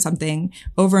expert in something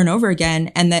over and over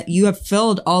again, and that you have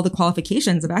filled all the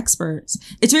qualifications of experts,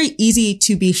 it's very easy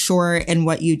to be sure in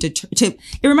what you it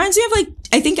reminds me of like,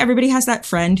 I think everybody has that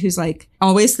friend who's like,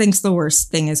 always thinks the worst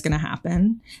thing is going to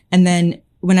happen. And then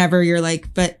whenever you're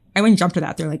like, but I wouldn't jump to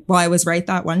that. They're like, well, I was right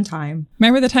that one time.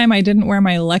 Remember the time I didn't wear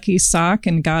my lucky sock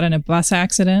and got in a bus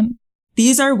accident?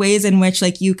 These are ways in which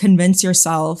like you convince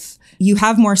yourself you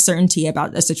have more certainty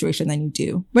about a situation than you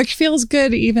do. Which feels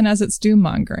good even as it's doom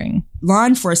mongering. Law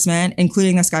enforcement,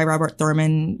 including this guy, Robert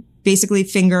Thurman, basically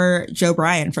finger Joe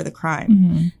Bryan for the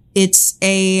crime. It's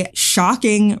a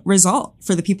shocking result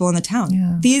for the people in the town.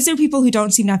 Yeah. These are people who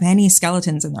don't seem to have any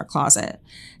skeletons in their closet.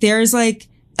 There's like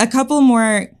a couple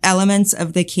more elements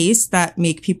of the case that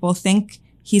make people think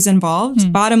he's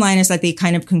involved. Bottom line is that they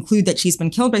kind of conclude that she's been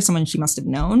killed by someone she must have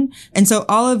known. And so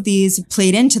all of these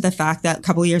played into the fact that a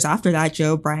couple of years after that,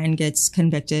 Joe Bryan gets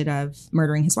convicted of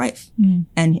murdering his wife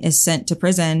and is sent to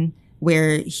prison,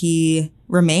 where he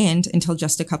remained until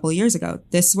just a couple of years ago.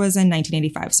 This was in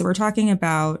 1985. So we're talking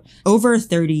about over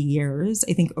 30 years,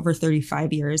 I think over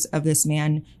 35 years of this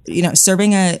man, you know,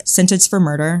 serving a sentence for a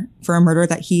murder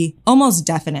that he almost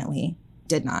definitely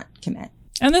did not commit.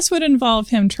 And this would involve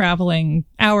him traveling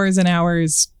hours and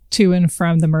hours to and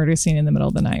from the murder scene in the middle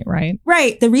of the night, right?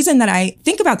 Right. The reason that I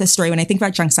think about this story when I think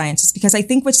about junk science is because I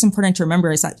think what's important to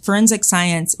remember is that forensic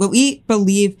science, what we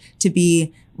believe to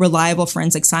be reliable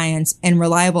forensic science and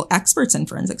reliable experts in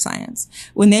forensic science,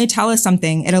 when they tell us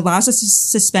something, it allows us to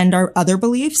suspend our other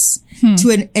beliefs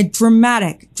to a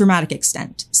dramatic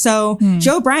extent. So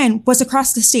Joe Bryan was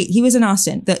across the state. He was in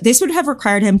Austin. This would have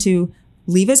required him to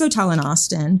leave his hotel in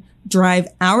Austin, drive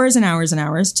hours and hours and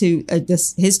hours to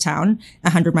his town,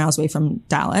 100 miles away from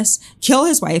Dallas, kill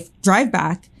his wife, drive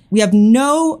back. We have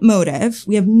no motive.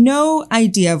 We have no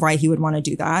idea of why he would want to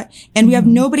do that. And we have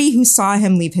nobody who saw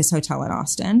him leave his hotel in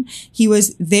Austin. He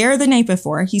was there the night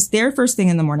before. He's there first thing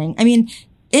in the morning. I mean,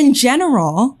 in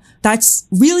general, that's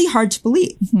really hard to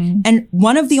believe. And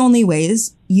one of the only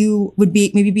ways you would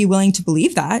maybe be willing to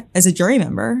believe that as a jury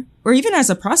member or even as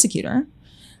a prosecutor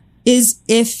is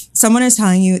if someone is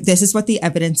telling you this is what the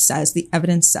evidence says. The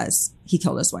evidence says he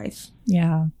killed his wife.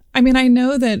 Yeah. I mean, I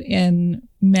know that in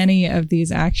many of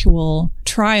these actual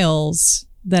trials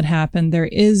that happen, there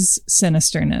is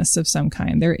sinisterness of some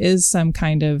kind. There is some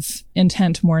kind of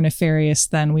intent more nefarious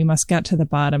than we must get to the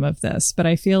bottom of this. But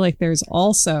I feel like there's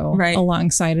also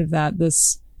alongside of that,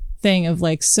 this thing of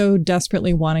like so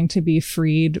desperately wanting to be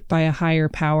freed by a higher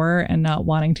power and not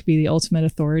wanting to be the ultimate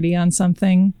authority on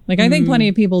something. Like, I think plenty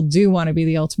of people do want to be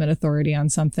the ultimate authority on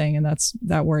something. And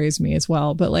that worries me as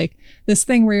well. But like this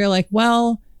thing where you're like,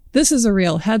 well, this is a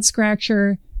real head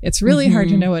scratcher. It's really hard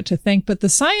to know what to think, but the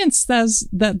science says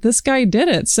that this guy did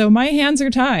it. So my hands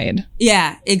are tied.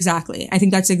 Yeah, exactly. I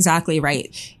think that's exactly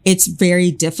right. It's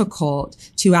very difficult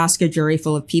to ask a jury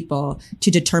full of people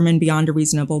to determine beyond a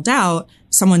reasonable doubt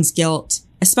someone's guilt,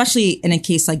 especially in a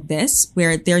case like this,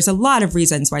 where there's a lot of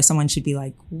reasons why someone should be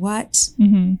like, what?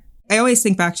 I always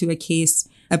think back to a case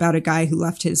about a guy who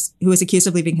was accused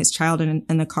of leaving his child in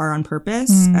the car on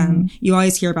purpose. You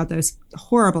always hear about those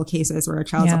horrible cases where a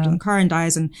child's left in the car and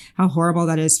dies, and how horrible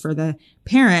that is for the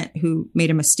parent who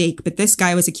made a mistake. But this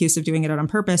guy was accused of doing it on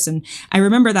purpose. And I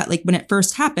remember that, like, when it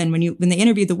first happened, when they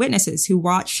interviewed the witnesses who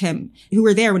watched him, who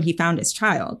were there when he found his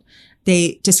child,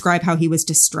 they describe how he was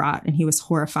distraught and he was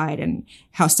horrified and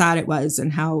how sad it was,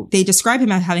 and how they describe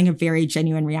him as having a very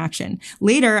genuine reaction.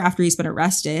 Later, after he's been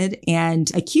arrested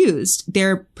and accused,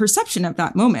 their perception of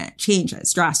that moment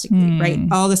changes drastically, right?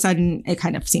 All of a sudden, it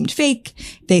kind of seemed fake.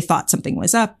 They thought something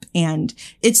was up. And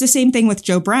it's the same thing with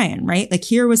Joe Bryan, right? Like,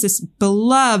 here was this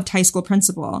beloved high school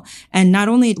principal. And not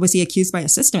only was he accused by a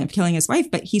system of killing his wife,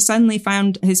 but he suddenly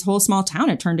found his whole small town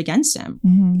had turned against him.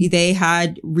 They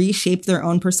had reshaped their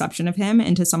own perception of him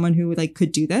into someone who like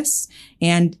could do this.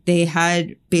 And they had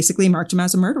basically marked him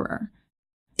as a murderer.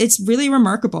 It's really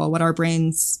remarkable what our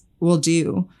brains will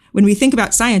do when we think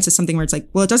about science as something where it's like,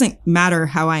 well, it doesn't matter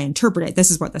how I interpret it.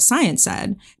 This is what the science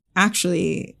said.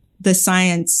 Actually, the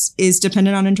science is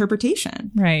dependent on interpretation.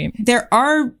 Right. There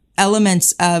are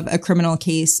elements of a criminal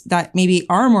case that maybe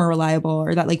are more reliable,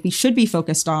 or that like we should be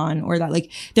focused on, or that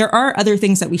like there are other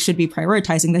things that we should be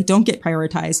prioritizing that don't get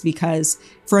prioritized because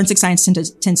forensic science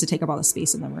tends to take up all the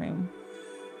space in the room.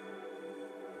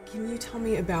 Can you tell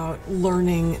me about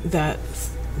learning that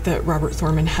Robert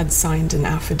Thorman had signed an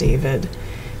affidavit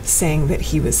saying that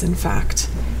he was in fact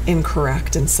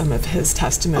incorrect in some of his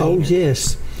testimony? Oh,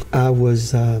 yes. I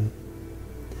was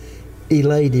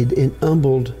elated and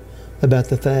humbled about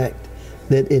the fact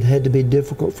that it had to be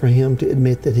difficult for him to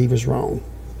admit that he was wrong,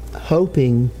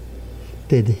 hoping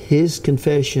that his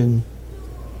confession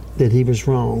that he was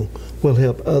wrong will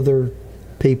help other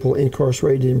people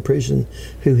incarcerated in prison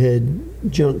who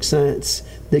had junk science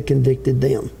that convicted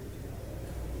them.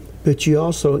 But you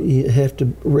have to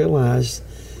realize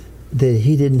that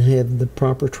he didn't have the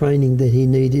proper training that he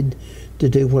needed to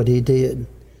do what he did.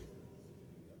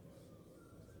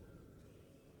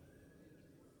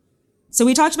 So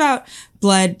we talked about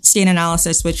blood stain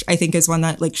analysis, which I think is one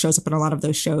that like shows up in a lot of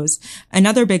those shows.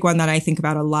 Another big one that I think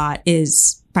about a lot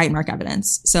is bite mark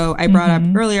evidence. So I brought up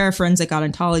earlier forensic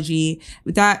odontology.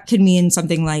 That could mean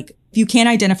something like, if you can't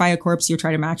identify a corpse, you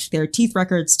try to match their teeth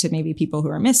records to maybe people who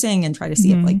are missing and try to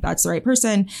see if like that's the right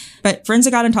person. But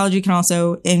forensic odontology can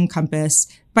also encompass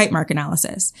bite mark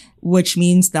analysis, which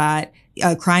means that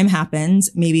a crime happens.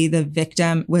 Maybe the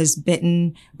victim was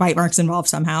bitten, bite marks involved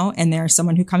somehow, and there's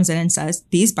someone who comes in and says,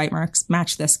 these bite marks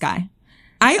match this guy.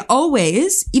 I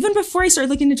always, even before I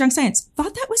started looking into junk science,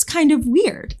 thought that was kind of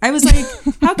weird. I was like,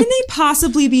 how can they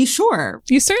possibly be sure?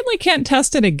 You certainly can't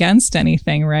test it against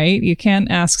anything, right? You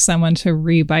can't ask someone to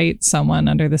rebite someone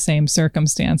under the same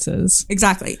circumstances.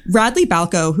 Exactly. Radley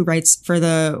Balko, who writes for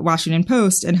the Washington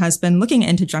Post and has been looking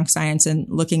into junk science and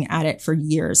looking at it for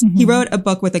years. He wrote a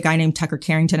book with a guy named Tucker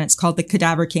Carrington. It's called The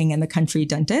Cadaver King and the Country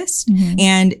Dentist.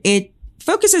 And it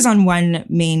focuses on one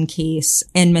main case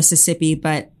in Mississippi,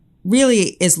 but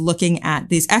really is looking at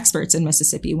these experts in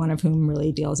Mississippi, one of whom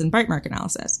really deals in bite mark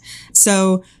analysis.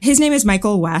 So his name is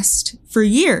Michael West. For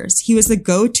years, he was the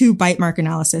go-to bite mark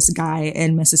analysis guy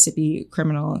in Mississippi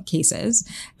criminal cases.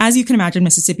 As you can imagine,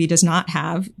 Mississippi does not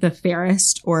have the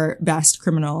fairest or best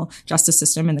criminal justice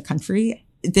system in the country.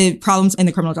 the problems in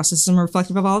the criminal justice system are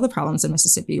reflective of all the problems in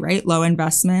Mississippi, right? Low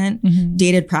investment,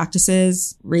 dated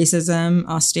practices, racism,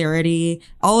 austerity,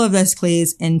 all of this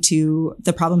plays into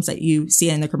the problems that you see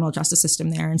in the criminal justice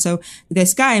system there. And so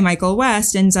this guy, Michael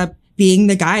West, ends up being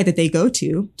the guy that they go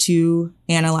to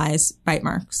analyze bite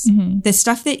marks. The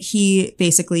stuff that he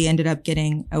basically ended up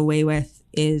getting away with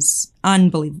is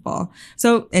unbelievable.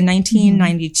 So in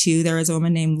 1992, there was a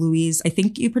woman named Louise, I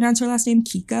think you pronounce her last name,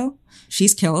 Kiko.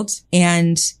 She's killed.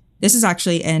 And this is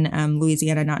actually in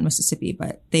Louisiana, not in Mississippi,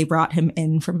 but they brought him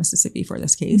in from Mississippi for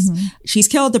this case. She's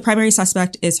killed. The primary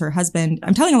suspect is her husband.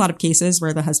 I'm telling a lot of cases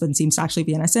where the husband seems to actually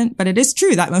be innocent, but it is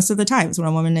true that most of the times when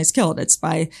a woman is killed, it's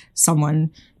by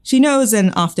someone she knows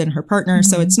and often her partner.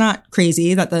 So it's not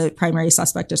crazy that the primary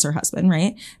suspect is her husband,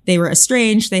 right? They were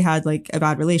estranged. They had like a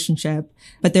bad relationship,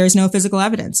 but there's no physical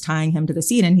evidence tying him to the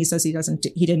scene. And he says he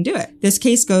didn't do it. This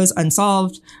case goes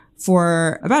unsolved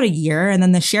for about a year. And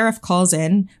then the sheriff calls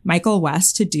in Michael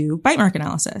West to do bite mark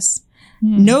analysis.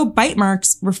 No bite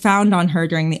marks were found on her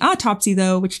during the autopsy,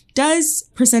 though, which does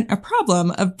present a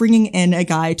problem of bringing in a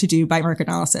guy to do bite mark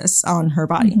analysis on her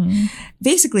body.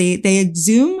 Basically, they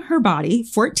exhume her body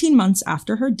 14 months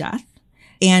after her death.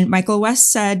 And Michael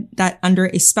West said that under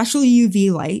a special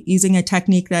UV light, using a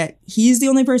technique that he's the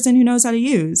only person who knows how to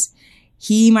use,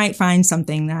 he might find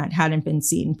something that hadn't been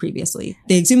seen previously.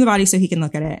 They exhume the body so he can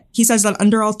look at it. He says that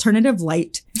under alternative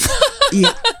light,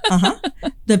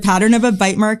 the pattern of a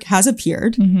bite mark has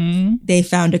appeared. They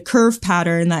found a curve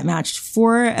pattern that matched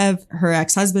 4 of her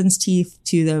ex-husband's teeth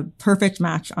to the perfect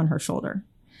match on her shoulder.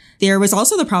 There was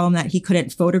also the problem that he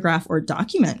couldn't photograph or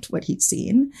document what he'd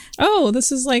seen. Oh,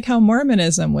 this is like how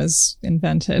Mormonism was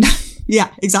invented.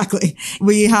 Yeah, exactly.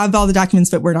 We have all the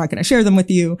documents, but we're not going to share them with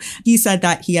you. He said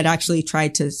that he had actually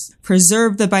tried to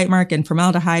preserve the bite mark in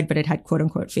formaldehyde, but it had quote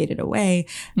unquote faded away.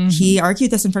 He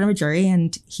argued this in front of a jury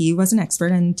and he was an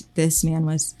expert and this man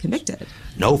was convicted.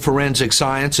 No forensic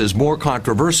science is more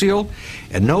controversial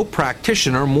and no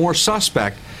practitioner more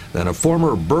suspect than a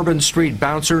former Bourbon Street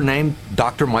bouncer named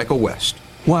Dr. Michael West.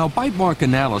 While bite mark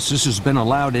analysis has been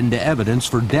allowed into evidence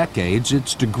for decades,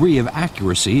 its degree of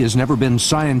accuracy has never been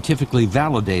scientifically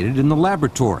validated in the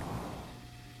laboratory.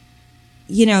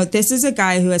 You know, this is a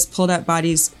guy who has pulled up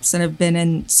bodies that have been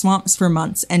in swamps for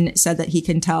months and said that he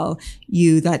can tell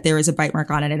you that there is a bite mark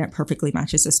on it and it perfectly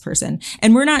matches this person.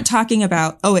 And we're not talking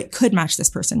about, oh, it could match this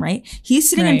person, right? He's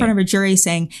sitting in front of a jury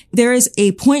saying there is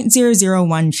a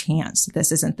 0.001 chance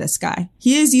this isn't this guy.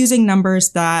 He is using numbers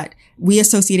that we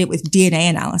associate it with DNA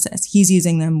analysis. He's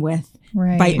using them with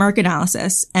bite mark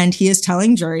analysis. And he is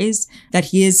telling juries that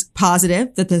he is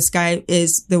positive that this guy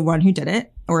is the one who did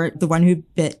it, or the one who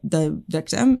bit the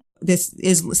victim. This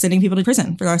is sending people to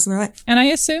prison for the rest of their life. And I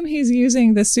assume he's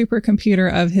using the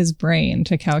supercomputer of his brain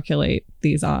to calculate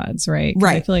these odds, right?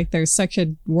 Right. I feel like there's such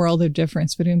a world of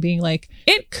difference between being like,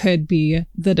 it could be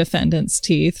the defendant's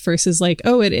teeth versus like,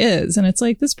 oh, it is. And it's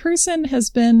like, this person has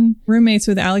been roommates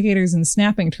with alligators and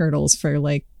snapping turtles for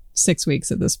like 6 weeks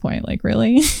at this point. Like,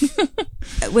 really?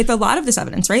 With a lot of this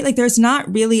evidence, right? Like, there's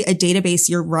not really a database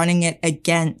you're running it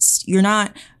against. You're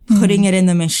not putting it in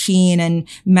the machine and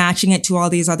matching it to all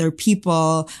these other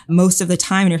people most of the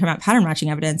time. And you're talking about pattern matching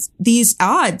evidence. These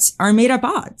odds are made up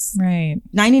odds. Right.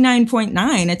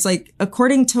 99.9. It's like,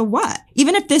 according to what?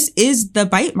 Even if this is the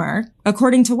bite mark,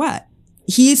 according to what?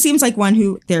 He seems like one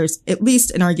who there's at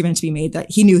least an argument to be made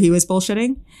that he knew he was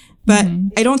bullshitting. But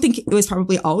I don't think it was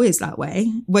probably always that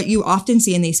way. What you often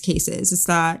see in these cases is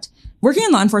that working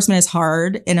in law enforcement is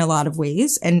hard in a lot of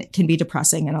ways and can be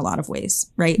depressing in a lot of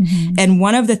ways, right? And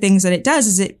one of the things that it does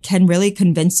is it can really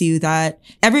convince you that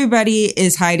everybody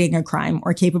is hiding a crime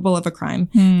or capable of a crime,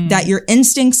 that your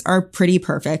instincts are pretty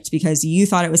perfect because you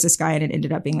thought it was this guy and it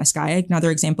ended up being this guy.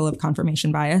 Another example of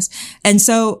confirmation bias. And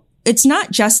so it's not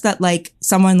just that like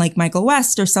someone like Michael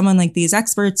West or someone like these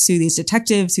experts these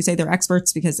detectives who say they're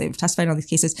experts because they've testified on these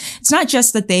cases. It's not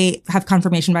just that they have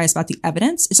confirmation bias about the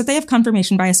evidence. It's that they have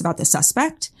confirmation bias about the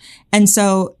suspect. And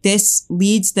so this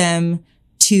leads them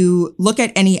to look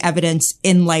at any evidence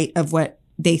in light of what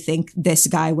they think this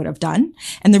guy would have done.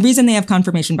 And the reason they have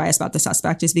confirmation bias about the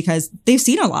suspect is because they've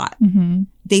seen a lot.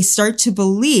 They start to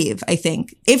believe, I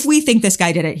think, if we think this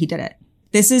guy did it, he did it.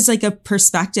 This is like a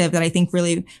perspective that I think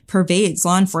really pervades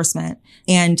law enforcement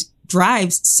and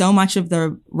drives so much of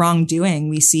the wrongdoing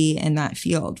we see in that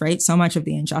field, right? So much of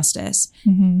the injustice.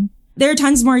 There are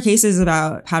tons more cases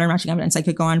about pattern matching evidence. I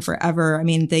could go on forever. I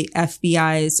mean, the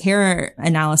FBI's hair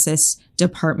analysis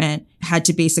department had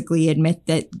to basically admit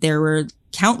that there were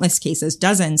countless cases,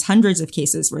 dozens, hundreds of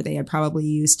cases where they had probably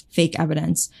used fake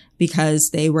evidence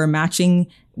because they were matching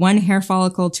one hair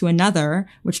follicle to another,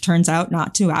 which turns out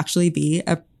not to actually be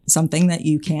a something that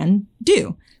you can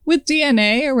do. With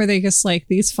DNA, or were they just like,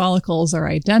 these follicles are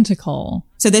identical?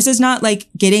 So this is not like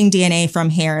getting DNA from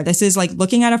hair. This is like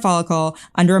looking at a follicle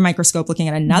under a microscope, looking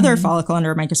at another follicle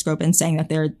under a microscope and saying that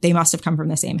they must have come from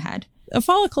the same head. A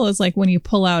follicle is like when you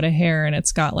pull out a hair and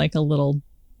it's got like a little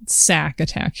sac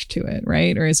attached to it,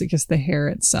 right? Or is it just the hair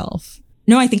itself?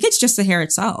 No, I think it's just the hair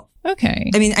itself. Okay.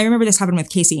 I mean, I remember this happened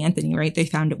with Casey Anthony, right? They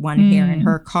found one hair in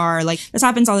her car. Like, this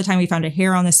happens all the time. We found a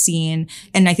hair on the scene.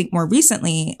 And I think more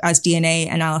recently, as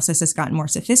DNA analysis has gotten more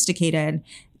sophisticated,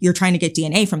 you're trying to get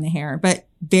DNA from the hair. But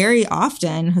very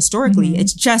often, historically,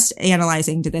 it's just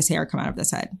analyzing, did this hair come out of this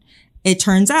head? It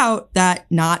turns out that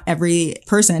not every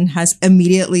person has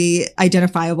immediately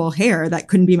identifiable hair that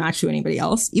couldn't be matched to anybody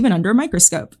else, even under a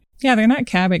microscope. Yeah, they're not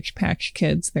Cabbage Patch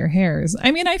Kids, they're hairs. I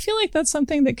mean, I feel like that's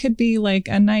something that could be like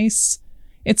a nice,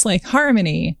 it's like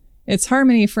harmony. It's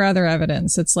harmony for other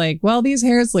evidence. It's like, well, these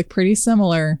hairs look pretty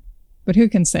similar, but who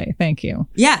can say? Thank you.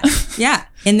 Yeah. Yeah.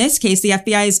 In this case, the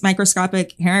FBI's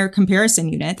microscopic hair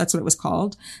comparison unit, that's what it was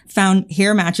called, found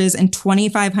hair matches in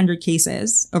 2,500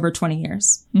 cases over 20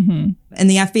 years. And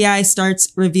the FBI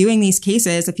starts reviewing these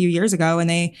cases a few years ago, and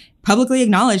they publicly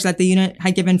acknowledged that the unit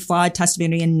had given flawed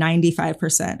testimony in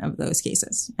 95% of those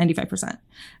cases. 95%.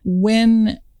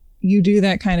 When you do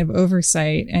that kind of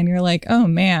oversight and you're like, oh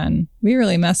man, we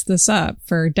really messed this up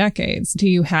for decades. Do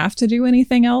you have to do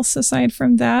anything else aside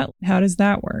from that? How does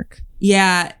that work?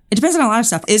 Yeah, it depends on a lot of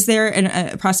stuff. Is there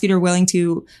a prosecutor willing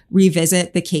to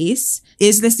revisit the case?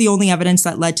 Is this the only evidence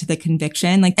that led to the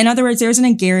conviction? Like, in other words, there isn't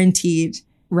a guaranteed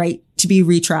right to be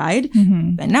retried.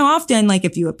 And now often, like,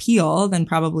 if you appeal, then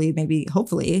probably, maybe,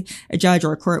 hopefully, a judge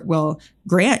or a court will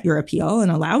grant your appeal and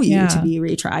allow you to be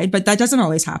retried. But that doesn't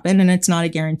always happen, and it's not a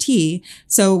guarantee.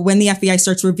 So when the FBI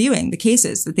starts reviewing the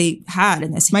cases that they had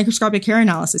in this microscopic hair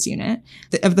analysis unit,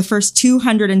 of the first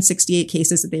 268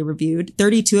 cases that they reviewed,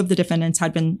 32 of the defendants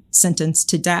had been sentenced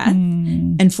to death,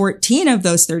 and 14 of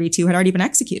those 32 had already been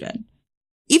executed.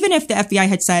 Even if the FBI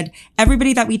had said,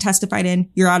 everybody that we testified in,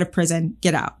 you're out of prison,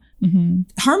 get out.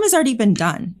 Harm has already been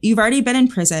done. You've already been in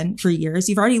prison for years.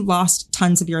 You've already lost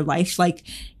tons of your life. Like,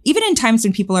 even in times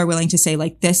when people are willing to say,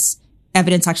 like, this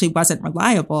evidence actually wasn't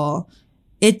reliable,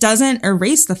 it doesn't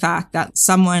erase the fact that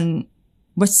someone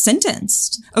was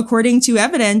sentenced according to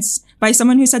evidence by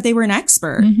someone who said they were an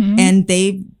expert, and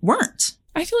they weren't.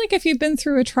 I feel like if you've been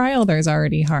through a trial, there's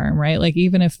already harm, right? Like,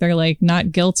 even if they're like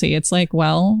not guilty, it's like,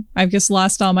 well, I've just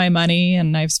lost all my money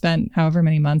and I've spent however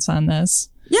many months on this.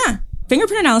 Yeah.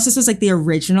 Fingerprint analysis was like the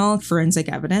original forensic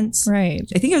evidence. Right.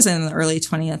 I think it was in the early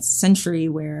 20th century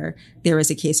where there was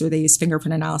a case where they used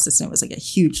fingerprint analysis and it was like a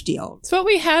huge deal. It's what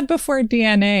we had before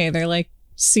DNA. They're like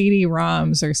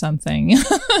CD-ROMs or something.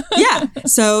 Yeah.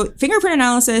 So fingerprint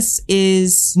analysis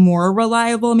is more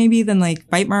reliable maybe than like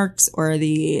bite marks or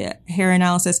the hair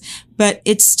analysis, but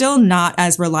it's still not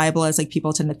as reliable as like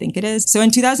people tend to think it is. So in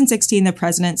 2016, the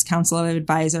President's Council of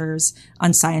Advisors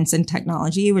on Science and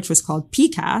Technology, which was called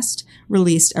PCAST,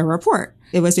 released a report.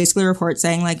 It was basically a report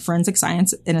saying like forensic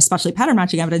science, and especially pattern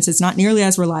matching evidence, is not nearly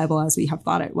as reliable as we have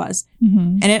thought it was.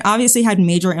 And it obviously had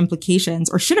major implications,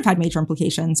 or should have had major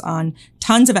implications, on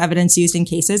tons of evidence used in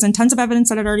cases and tons of evidence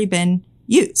that had already been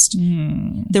used.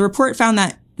 The report found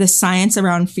that the science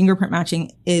around fingerprint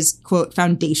matching is, quote,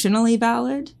 foundationally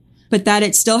valid, but that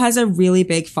it still has a really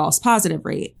big false positive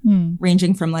rate,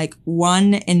 ranging from like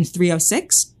 1 in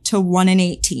 306 to 1 in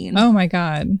 18. Oh my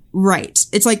God. Right.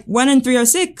 It's like 1 in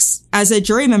 306 as a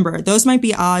jury member. Those might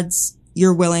be odds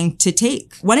you're willing to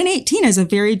take. 1 in 18 is a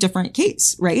very different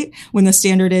case, right? When the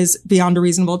standard is beyond a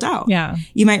reasonable doubt. Yeah.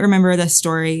 You might remember the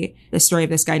story of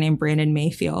this guy named Brandon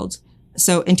Mayfield.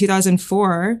 So in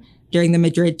 2004, during the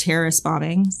Madrid terrorist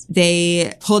bombings,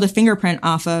 they pulled a fingerprint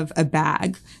off of a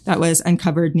bag that was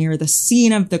uncovered near the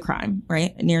scene of the crime,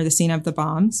 right? Near the scene of the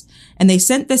bombs. And they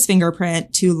sent this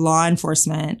fingerprint to law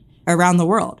enforcement around the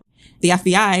world. The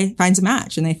FBI finds a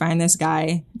match and they find this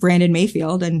guy, Brandon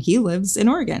Mayfield, and he lives in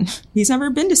Oregon. He's never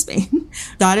been to Spain.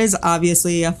 That is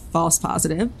obviously a false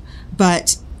positive,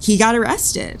 but he got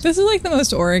arrested. This is like the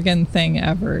most Oregon thing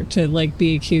ever, to like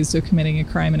be accused of committing a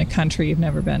crime in a country you've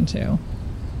never been to.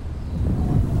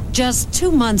 Just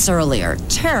 2 months earlier,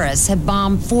 terrorists had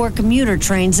bombed 4 commuter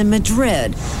trains in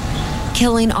Madrid,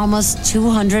 killing almost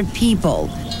 200 people.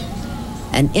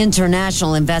 An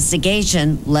international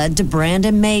investigation led to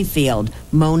Brandon Mayfield,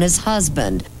 Mona's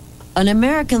husband, an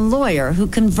American lawyer who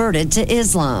converted to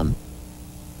Islam.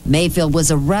 Mayfield was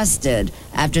arrested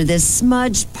after this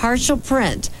smudged partial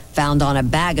print found on a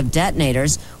bag of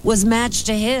detonators was matched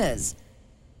to his.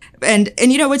 And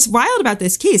you know, what's wild about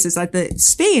this case is that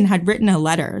Spain had written a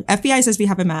letter. FBI says we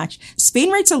have a match.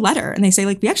 Spain writes a letter and they say,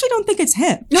 like, we actually don't think it's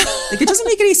him. Like, it doesn't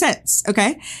make any sense.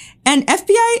 Okay. And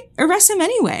FBI arrests him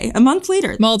anyway, a month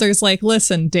later. Mulder's like,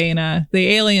 listen, Dana, the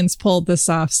aliens pulled this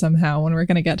off somehow when we're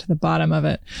going to get to the bottom of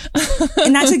it.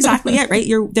 And that's exactly it, right?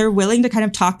 They're willing to kind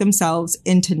of talk themselves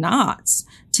into knots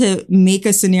to make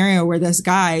a scenario where this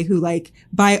guy who, like,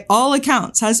 by all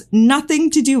accounts has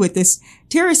nothing to do with this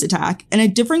terrorist attack in a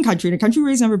different country, in a country where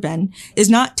he's never been, is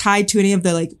not tied to any of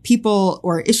the, like, people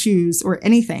or issues or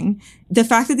anything. The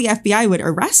fact that the FBI would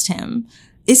arrest him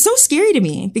is so scary to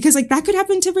me because, like, that could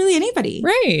happen to really anybody.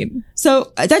 Right.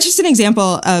 So that's just an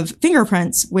example of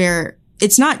fingerprints where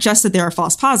it's not just that there are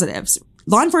false positives.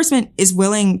 Law enforcement is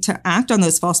willing to act on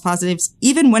those false positives,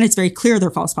 even when it's very clear they're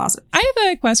false positives. I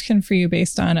have a question for you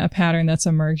based on a pattern that's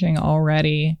emerging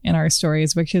already in our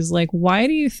stories, which is like, why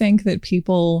do you think that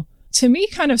people, to me,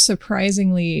 kind of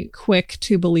surprisingly quick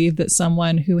to believe that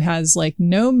someone who has like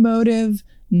no motive,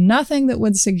 nothing that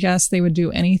would suggest they would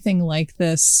do anything like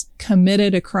this,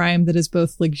 committed a crime that is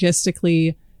both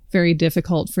logistically very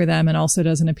difficult for them and also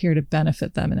doesn't appear to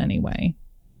benefit them in any way?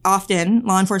 Often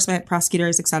law enforcement,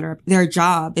 prosecutors, et cetera, their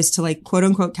job is to, like, quote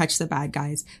unquote, catch the bad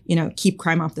guys, you know, keep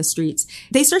crime off the streets.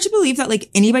 They start to believe that, like,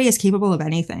 anybody is capable of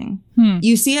anything.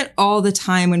 You see it all the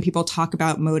time when people talk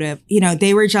about motive. You know,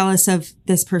 they were jealous of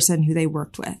this person who they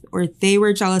worked with, or they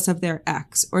were jealous of their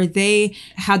ex, or they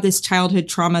had this childhood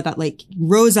trauma that, like,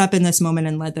 rose up in this moment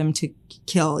and led them to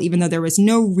kill, even though there was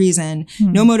no reason,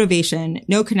 no motivation,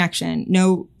 no connection,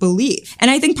 no belief. And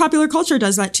I think popular culture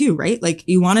does that too, right? Like,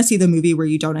 you want to see the movie where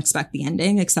you don't expect the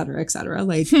ending, et cetera, et cetera.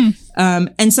 Like,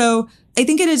 and so I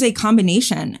think it is a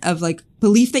combination of, like,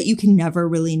 belief that you can never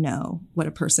really know what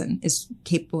a person is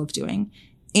capable of doing.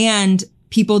 And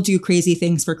people do crazy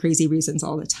things for crazy reasons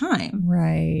all the time.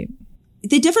 Right.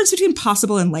 The difference between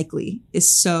possible and likely is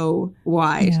so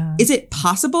wide. Yeah. Is it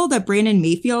possible that Brandon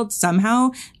Mayfield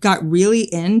somehow got really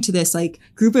into this, like,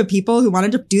 group of people who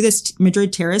wanted to do this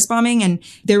Madrid terrorist bombing and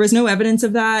there was no evidence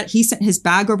of that? He sent his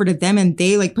bag over to them and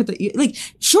they, like,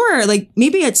 sure, like,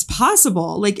 maybe it's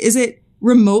possible. Like, is it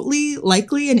remotely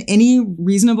likely in any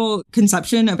reasonable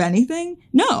conception of anything?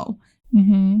 No.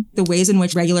 The ways in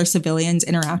which regular civilians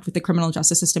interact with the criminal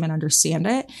justice system and understand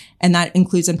it, and that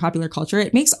includes in popular culture,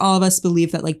 it makes all of us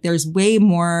believe that, like, there's way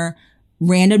more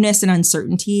randomness and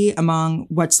uncertainty among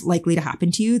what's likely to happen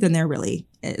to you than there really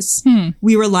is.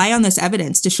 We rely on this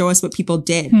evidence to show us what people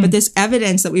did, but this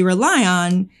evidence that we rely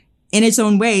on in its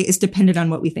own way is dependent on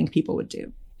what we think people would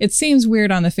do. It seems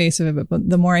weird on the face of it, but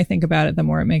the more I think about it, the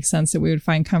more it makes sense that we would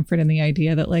find comfort in the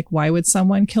idea that, like, why would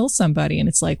someone kill somebody? And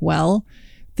it's like, well,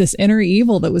 this inner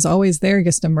evil that was always there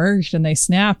just emerged and they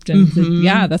snapped. And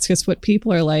yeah, that's just what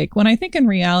people are like. When I think in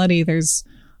reality, there's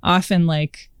often,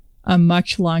 like, a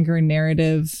much longer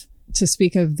narrative. To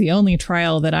speak of the only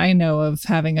trial that I know of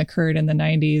having occurred in the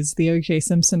 90s, the O.J.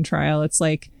 Simpson trial, it's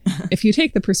like, if you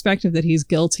take the perspective that he's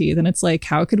guilty, then it's like,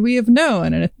 how could we have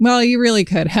known? And well, you really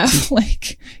could have.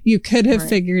 Like, you could have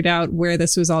figured out where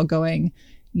this was all going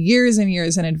years and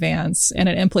years in advance. And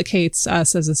it implicates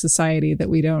us as a society that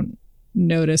we don't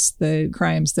notice the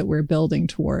crimes that we're building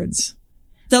towards.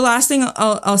 The last thing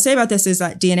I'll say about this is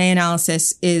that DNA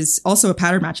analysis is also a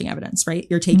pattern matching evidence, right?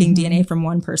 You're taking DNA from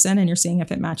one person and you're seeing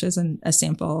if it matches in a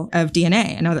sample of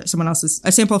DNA. I know that someone else's,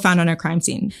 a sample found on a crime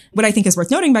scene. What I think is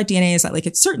worth noting about DNA is that, like,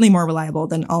 it's certainly more reliable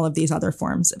than all of these other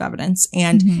forms of evidence.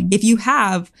 And if you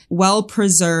have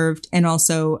well-preserved and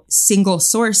also single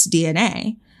source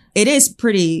DNA, it is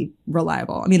pretty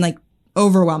reliable. I mean, like,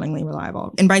 overwhelmingly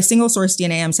reliable. And by single source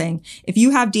DNA, I'm saying if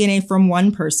you have DNA from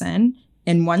one person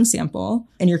in one sample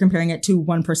and you're comparing it to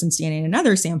one person's DNA in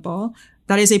another sample,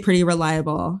 that is a pretty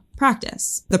reliable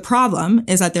practice. The problem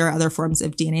is that there are other forms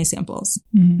of DNA samples.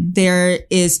 There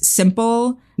is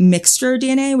simple mixture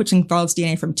DNA, which involves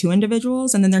DNA from two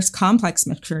individuals. And then there's complex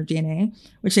mixture DNA,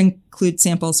 which includes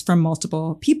samples from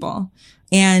multiple people.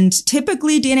 And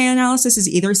typically DNA analysis is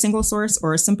either single source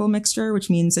or a simple mixture, which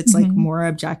means it's like more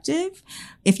objective.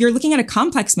 If you're looking at a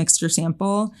complex mixture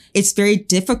sample, it's very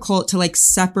difficult to, like,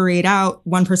 separate out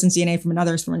one person's DNA from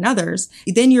another's.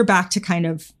 Then you're back to kind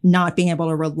of not being able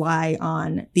to rely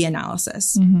on the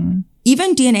analysis.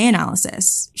 Even DNA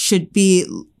analysis should be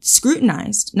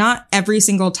scrutinized, not every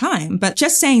single time, but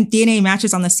just saying DNA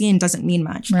matches on the scene doesn't mean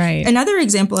much. Right. Another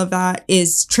example of that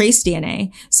is trace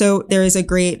DNA. So there is a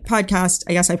great podcast,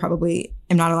 I guess I probably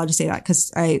am not allowed to say that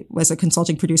because I was a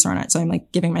consulting producer on it. So I'm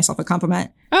like giving myself a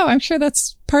compliment. Oh, I'm sure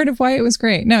that's part of why it was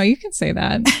great. No, you can say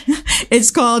that.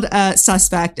 It's called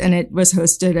Suspect, and it was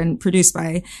hosted and produced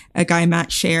by a guy, Matt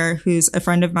Scher, who's a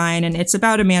friend of mine. And it's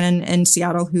about a man in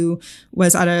Seattle who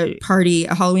was at a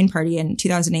Halloween party in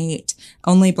 2008.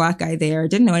 Only black guy there,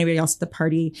 didn't know anybody else at the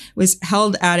party, was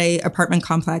held at a apartment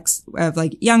complex of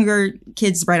like younger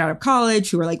kids right out of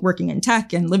college who were like working in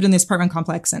tech and lived in this apartment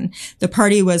complex. And the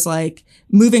party was like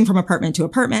moving from apartment to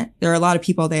apartment. There are a lot of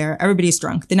people there. Everybody's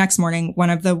drunk. The next morning, one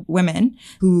of the women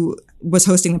who was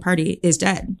hosting the party is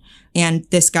dead. And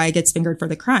this guy gets fingered for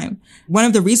the crime. One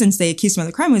of the reasons they accused him of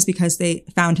the crime was because they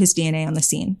found his DNA on the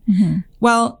scene. Mm-hmm.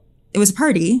 Well, it was a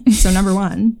party. So number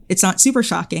one, it's not super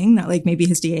shocking that like maybe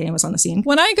his DNA was on the scene.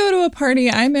 When I go to a party,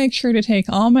 I make sure to take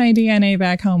all my DNA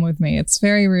back home with me. It's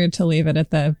very rude to leave it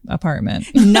at the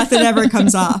apartment. Nothing ever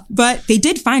comes off. But they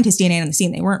did find his DNA on the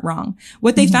scene. They weren't wrong.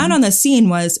 What they found on the scene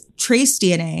was trace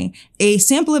DNA, a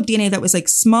sample of DNA that was like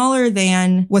smaller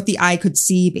than what the eye could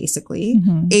see, basically.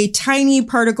 A tiny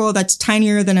particle that's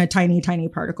tinier than a tiny, tiny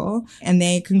particle. And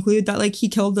they conclude that like he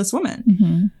killed this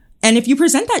woman. And if you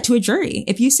present that to a jury,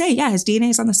 if you say, yeah, his DNA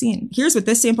is on the scene, here's what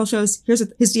this sample shows, here's what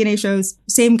his DNA shows,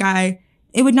 same guy,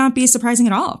 it would not be surprising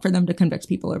at all for them to convict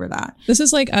people over that. This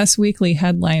is like Us Weekly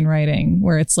headline writing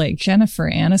where it's like Jennifer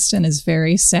Aniston is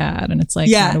very sad. And it's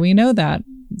like, how do we know that?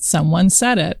 Someone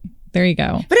said it. There you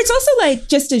go. But it's also like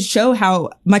just to show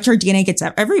how much our DNA gets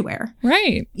everywhere.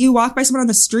 Right. You walk by someone on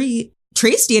the street,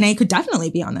 trace DNA could definitely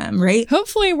be on them, right?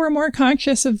 Hopefully we're more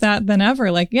conscious of that than ever.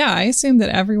 Like, yeah, I assume that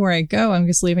everywhere I go, I'm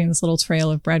just leaving this little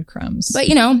trail of breadcrumbs. But,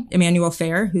 you know, Emmanuel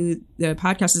Fair, who the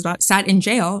podcast is about, sat in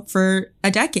jail for a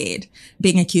decade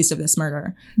being accused of this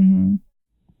murder.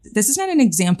 This is not an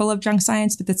example of junk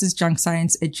science, but this is junk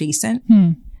science adjacent.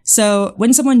 So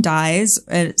when someone dies,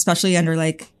 especially under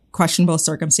like questionable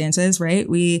circumstances, right?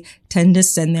 We tend to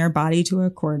send their body to a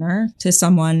coroner, to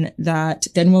someone that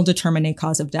then will determine a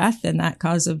cause of death. And that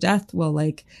cause of death will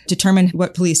like determine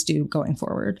what police do going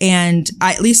forward. And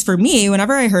at least for me,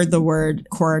 whenever I heard the word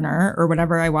coroner or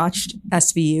whenever I watched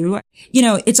SVU, you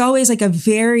know, it's always like a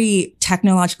very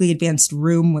technologically advanced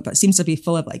room with what seems to be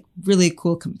full of like really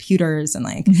cool computers and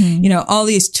like, you know, all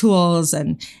these tools.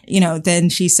 And, you know, then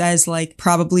she says like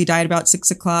probably died about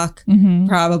 6 o'clock,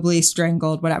 probably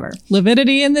strangled, whatever.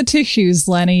 Lividity in the tissues,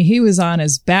 Lenny. He was on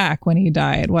his back when he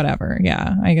died, whatever.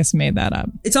 Yeah, I guess made that up.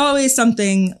 It's always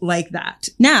something like that.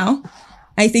 Now,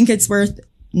 I think it's worth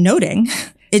noting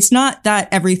it's not that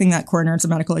everything that coroners and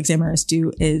medical examiners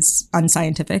do is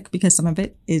unscientific, because some of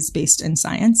it is based in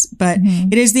science, but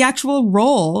it is the actual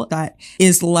role that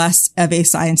is less of a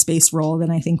science-based role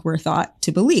than I think we're thought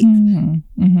to believe.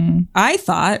 I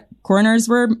thought coroners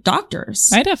were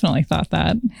doctors. I definitely thought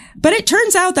that. But it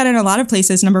turns out that in a lot of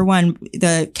places, number one,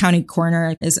 the county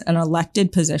coroner is an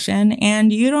elected position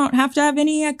and you don't have to have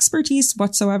any expertise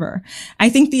whatsoever. I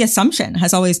think the assumption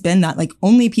has always been that like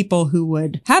only people who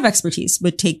would have expertise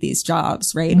would take these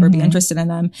jobs, right? Or be interested in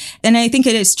them. And I think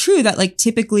it is true that like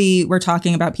typically we're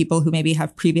talking about people who maybe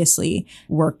have previously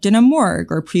worked in a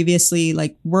morgue or previously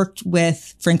like worked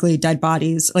with, frankly, dead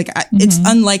bodies. Like it's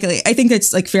unlikely. I think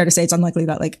it's like fair to say it's unlikely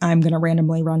that like I'm going to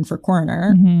randomly run for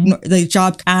coroner. The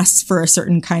job asks for a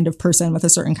certain kind of person with a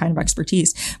certain kind of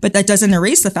expertise, but that doesn't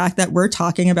erase the fact that we're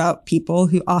talking about people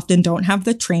who often don't have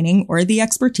the training or the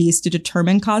expertise to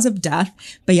determine cause of death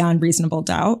beyond reasonable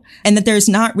doubt. And that there's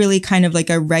not really kind of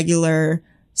like a regular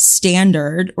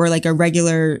standard or like a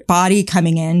regular body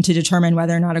coming in to determine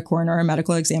whether or not a coroner or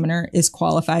medical examiner is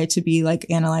qualified to be like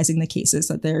analyzing the cases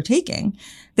that they're taking.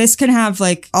 This can have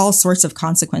like all sorts of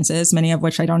consequences, many of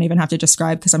which I don't even have to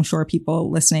describe because I'm sure people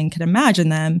listening can imagine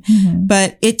them.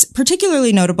 But it's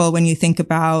particularly notable when you think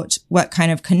about what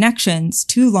kind of connections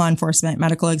to law enforcement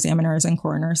medical examiners and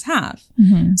coroners have.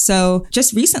 So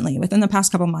just recently, within the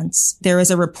past couple months, there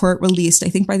was a report released, I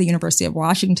think by the University of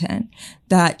Washington,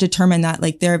 that determined that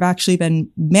like there have actually been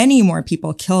many more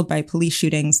people killed by police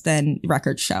shootings than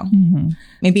records show,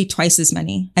 maybe twice as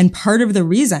many. And part of the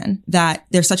reason that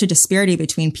there's such a disparity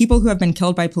between people who have been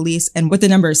killed by police and what the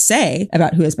numbers say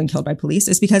about who has been killed by police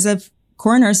is because of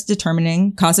coroners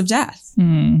determining cause of death,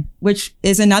 which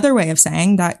is another way of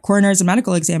saying that coroners and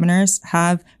medical examiners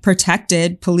have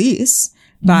protected police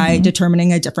by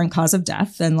determining a different cause of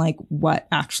death than like what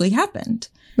actually happened.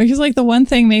 Because like the one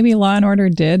thing maybe Law and Order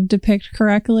did depict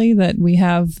correctly, that we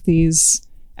have these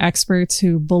experts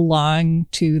who belong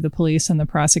to the police and the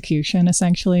prosecution,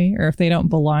 essentially, or if they don't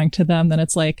belong to them, then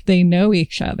it's like they know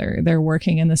each other. They're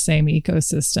working in the same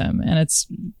ecosystem. And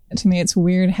to me, it's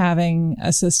weird having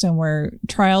a system where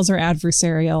trials are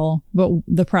adversarial, but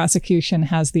the prosecution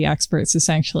has the experts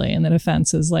essentially, and the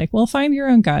defense is like, well, find your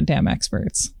own goddamn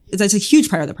experts. That's a huge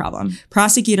part of the problem.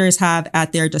 Prosecutors have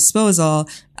at their disposal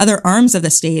other arms of the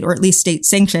state, or at least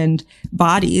state-sanctioned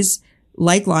bodies,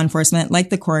 like law enforcement, like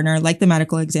the coroner, like the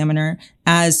medical examiner,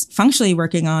 as functionally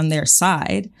working on their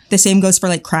side. The same goes for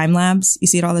like crime labs. You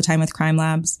see it all the time with crime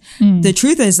labs. The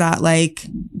truth is that like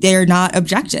they're not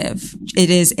objective. It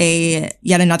is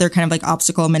yet another kind of like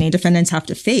obstacle many defendants have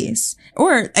to face.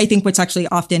 Or I think what's actually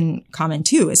often common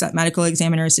too is that medical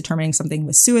examiners determining something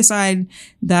was suicide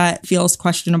that feels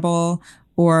questionable,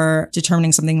 or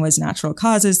determining something was natural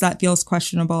causes that feels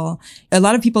questionable. A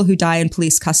lot of people who die in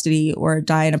police custody or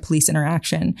die in a police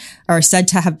interaction are said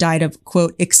to have died of,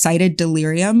 quote, excited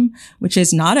delirium, which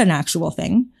is not an actual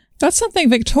thing. That's something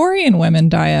Victorian women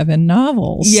die of in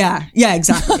novels. Yeah,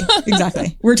 exactly.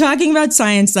 Exactly. We're talking about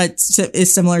science that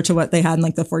is similar to what they had in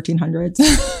like the 1400s.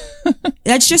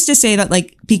 That's just to say that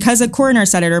like, because a coroner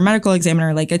said it or medical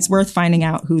examiner, like it's worth finding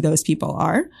out who those people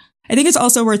are. I think it's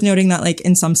also worth noting that like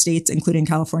in some states, including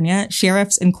California,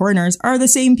 sheriffs and coroners are the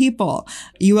same people.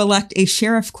 You elect a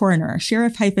sheriff coroner,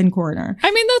 sheriff-coroner.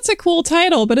 I mean, that's a cool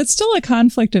title, but it's still a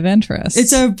conflict of interest.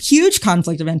 It's a huge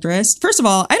conflict of interest. First of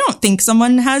all, I don't think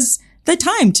someone has the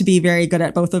time to be very good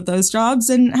at both of those jobs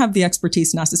and have the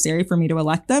expertise necessary for me to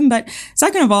elect them. But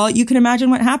second of all, you can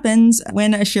imagine what happens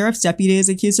when a sheriff's deputy is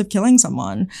accused of killing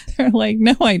someone. They're like,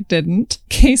 no, I didn't.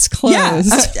 Case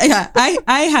closed.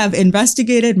 I have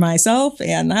investigated myself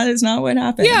and that is not what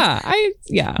happened.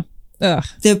 Ugh.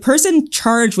 The person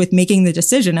charged with making the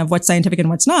decision of what's scientific and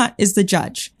what's not is the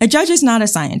judge. A judge is not a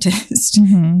scientist.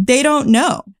 They don't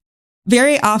know.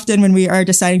 Very often when we are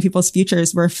deciding people's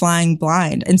futures, we're flying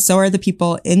blind. And so are the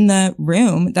people in the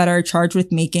room that are charged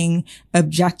with making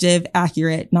objective,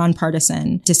 accurate,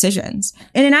 nonpartisan decisions.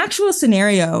 In an actual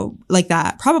scenario like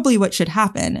that, probably what should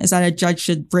happen is that a judge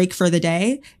should break for the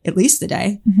day, at least the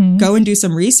day, go and do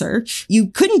some research. You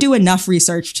couldn't do enough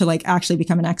research to like actually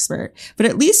become an expert, but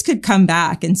at least could come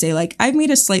back and say like, I've made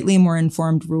a slightly more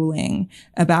informed ruling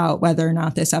about whether or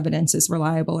not this evidence is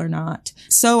reliable or not.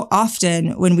 So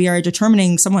often when we are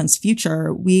determining someone's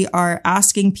future, we are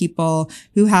asking people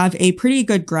who have a pretty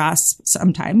good grasp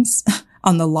sometimes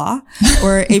on the law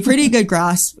or a pretty good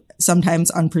grasp sometimes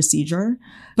on procedure,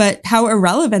 but how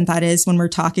irrelevant that is when we're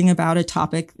talking about a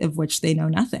topic of which they know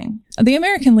nothing. The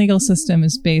American legal system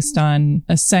is based on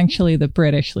essentially the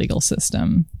British legal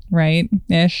system, right?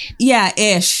 Ish? Yeah,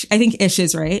 ish. I think ish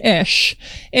is right.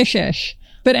 Ish.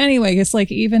 But anyway, it's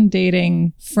like even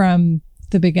dating from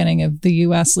the beginning of the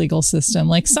U.S. legal system,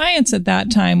 like science at that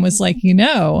time was like,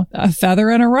 a feather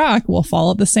in a rock will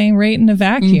fall at the same rate in a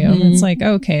vacuum. It's like,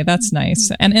 okay, that's nice.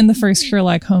 And in the first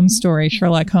Sherlock Holmes story,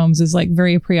 Sherlock Holmes is like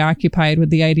very preoccupied with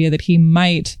the idea that he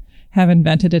might have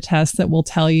invented a test that will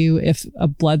tell you if a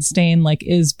blood stain like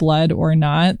is blood or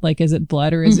not. Like, is it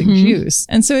blood or is it juice?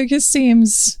 And so it just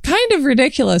seems kind of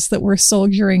ridiculous that we're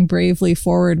soldiering bravely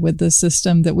forward with this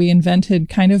system that we invented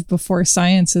kind of before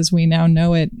science as we now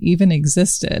know it even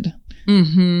existed.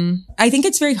 I think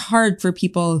it's very hard for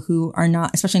people who are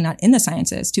not, especially not in the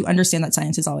sciences, to understand that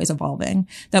science is always evolving,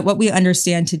 that what we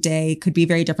understand today could be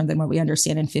very different than what we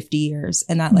understand in 50 years.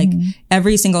 And that like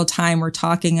every single time we're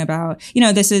talking about,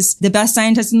 this is the best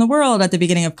scientists in the world at the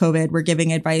beginning of COVID, we're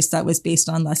giving advice that was based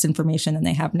on less information than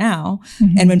they have now.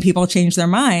 And when people change their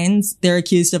minds, they're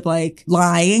accused of like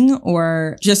lying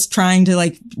or just trying to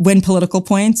like win political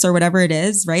points or whatever it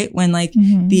is, right? When like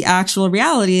the actual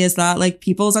reality is that like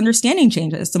people's understanding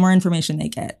changes the more information they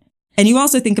get. And you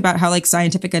also think about how like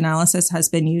scientific analysis has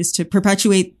been used to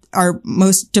perpetuate our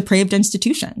most depraved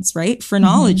institutions, right?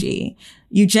 Phrenology,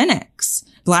 eugenics,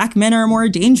 Black men are more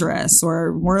dangerous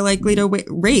or more likely to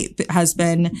rape has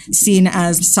been seen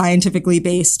as scientifically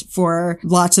based for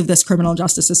lots of this criminal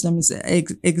justice system's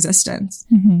existence.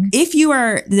 If you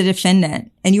are the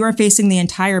defendant and you are facing the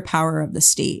entire power of the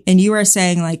state and you are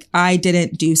saying like, I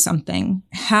didn't do something,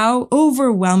 how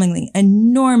overwhelmingly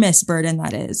enormous burden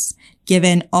that is,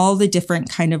 given all the different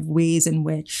kind of ways in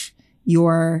which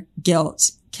your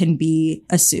guilt can be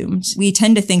assumed. We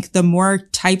tend to think the more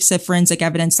types of forensic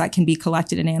evidence that can be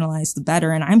collected and analyzed, the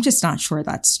better. And I'm just not sure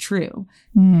that's true.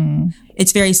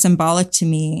 It's very symbolic to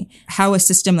me how a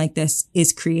system like this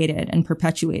is created and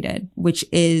perpetuated, which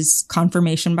is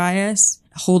confirmation bias,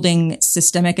 holding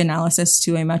systemic analysis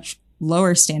to a much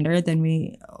lower standard than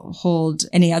we hold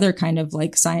any other kind of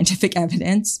like scientific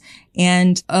evidence.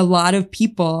 And a lot of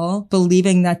people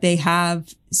believing that they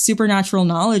have supernatural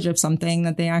knowledge of something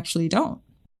that they actually don't.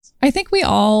 I think we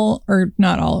all, or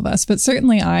not all of us, but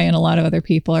certainly I and a lot of other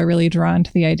people are really drawn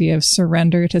to the idea of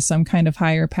surrender to some kind of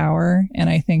higher power.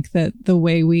 And I think that the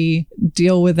way we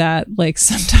deal with that, like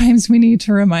sometimes we need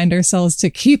to remind ourselves to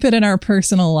keep it in our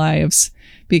personal lives,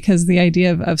 because the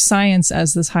idea of science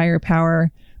as this higher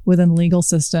power within the legal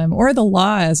system, or the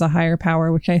law as a higher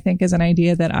power, which I think is an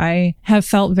idea that I have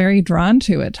felt very drawn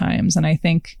to at times. And I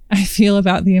think I feel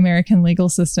about the American legal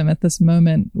system at this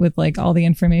moment with like all the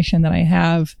information that I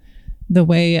have, the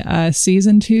way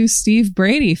season 2 Steve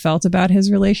Brady felt about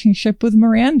his relationship with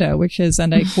Miranda, which is,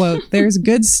 and I quote, "There's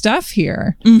good stuff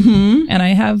here." Mm-hmm. And I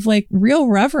have like real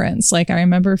reverence. Like I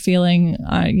remember feeling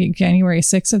January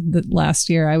 6th of last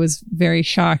year, I was very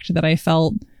shocked that I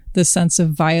felt the sense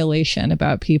of violation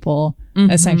about people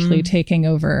essentially taking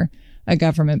over a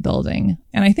government building.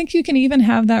 And I think you can even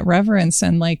have that reverence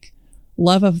and like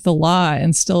love of the law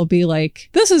and still be like,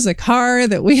 this is a car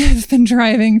that we have been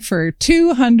driving for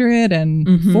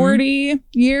 240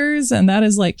 years. And that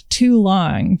is like too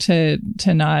long to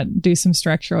not do some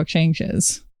structural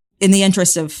changes. In the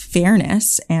interest of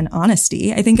fairness and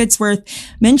honesty, I think it's worth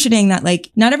mentioning that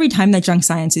like not every time that junk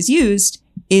science is used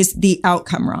is the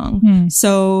outcome wrong.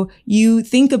 So you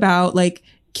think about like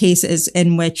cases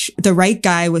in which the right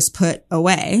guy was put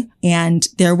away and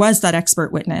there was that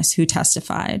expert witness who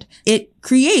testified. It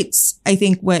creates, I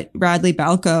think, what Radley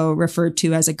Balko referred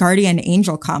to as a guardian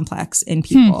angel complex in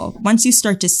people. Once you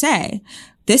start to say,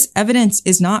 this evidence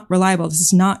is not reliable, this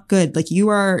is not good, like you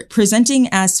are presenting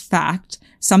as fact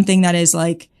something that is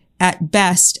like at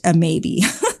best a maybe.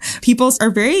 People are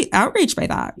very outraged by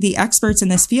that. The experts in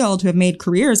this field who have made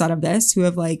careers out of this, who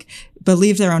have like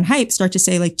believed their own hype, start to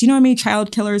say like, do you know how many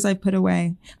child killers I've put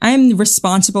away? I am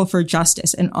responsible for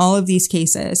justice in all of these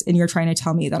cases. And you're trying to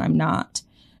tell me that I'm not.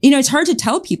 You know, it's hard to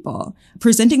tell people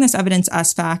presenting this evidence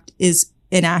as fact is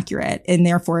inaccurate and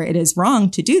therefore it is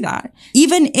wrong to do that.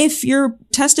 Even if you're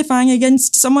testifying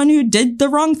against someone who did the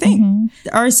wrong thing.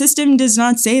 Our system does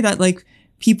not say that like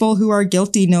people who are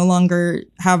guilty no longer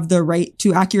have the right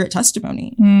to accurate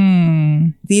testimony.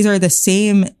 These are the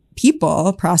same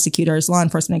people, prosecutors, law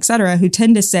enforcement, et cetera, who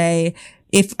tend to say,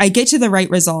 if I get to the right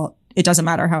result, it doesn't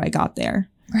matter how I got there.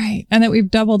 Right. And that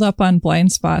we've doubled up on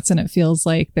blind spots. And it feels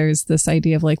like there's this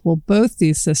idea of like, well, both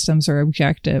these systems are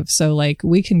objective. So like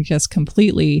we can just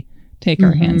completely take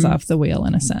our hands off the wheel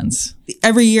in a sense.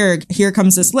 Every year, here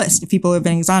comes this list of people who have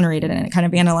been exonerated, and it kind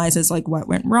of analyzes like what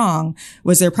went wrong.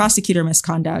 Was there prosecutor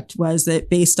misconduct? Was it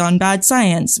based on bad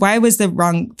science? Why was the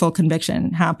wrongful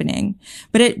conviction happening?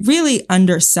 But it really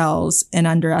undersells and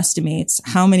underestimates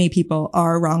how many people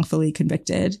are wrongfully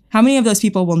convicted. How many of those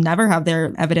people will never have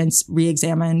their evidence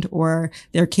re-examined or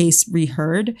their case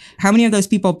reheard? How many of those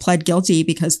people pled guilty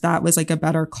because that was like a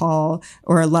better call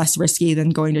or less risky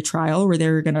than going to trial, where they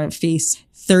were going to face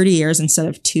 30 years instead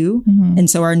of 2, and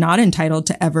so are not entitled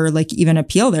to ever like even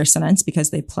appeal their sentence because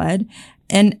they pled?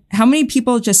 And how many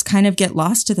people just kind of get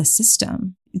lost to the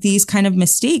system? These kind of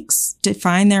mistakes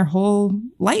define their whole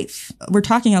life. We're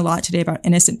talking a lot today about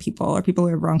innocent people or people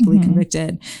who are wrongfully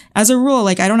convicted. As a rule,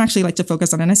 like I don't actually like to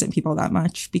focus on innocent people that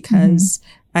much because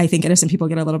I think innocent people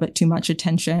get a little bit too much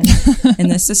attention in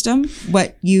this system.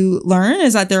 What you learn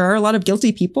is that there are a lot of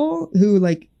guilty people who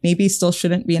like maybe still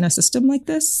shouldn't be in a system like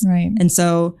this. Right. And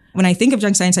so when I think of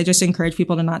junk science, I just encourage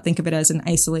people to not think of it as an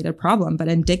isolated problem, but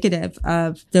indicative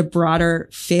of the broader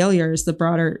failures, the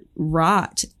broader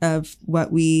rot of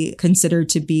what we consider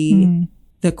to be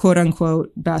the quote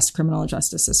unquote best criminal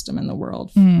justice system in the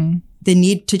world. The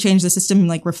need to change the system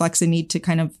like reflects a need to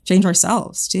kind of change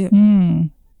ourselves too.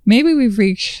 Maybe we've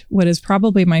reached what is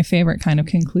probably my favorite kind of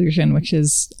conclusion, which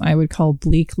is I would call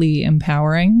bleakly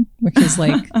empowering, which is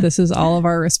like, this is all of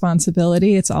our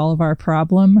responsibility. It's all of our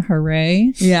problem.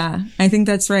 Hooray. Yeah, I think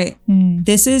that's right.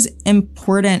 This is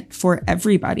important for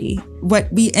everybody.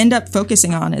 What we end up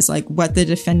focusing on is like what the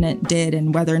defendant did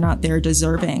and whether or not they're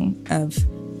deserving of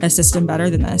a system better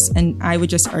than this. And I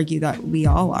would just argue that we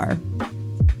all are.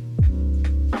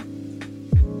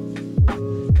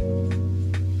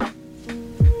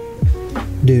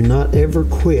 Do not ever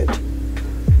quit.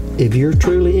 If you're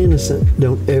truly innocent,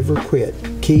 don't ever quit.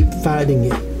 Keep fighting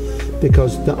it,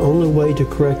 because the only way to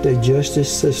correct a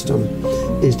justice system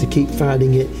is to keep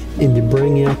fighting it and to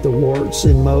bring out the warts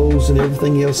and moles and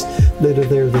everything else that are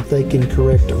there that they can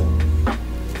correct them.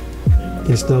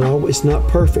 It's not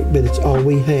perfect, but it's all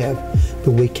we have.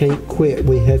 But we can't quit.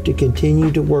 We have to continue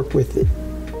to work with it.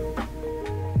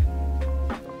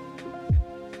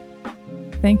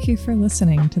 Thank you for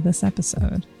listening to this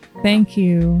episode. Thank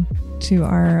you to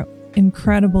our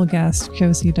incredible guest,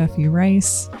 Josie Duffy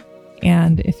Rice.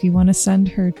 And if you want to send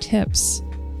her tips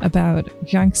about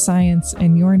junk science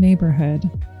in your neighborhood,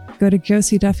 go to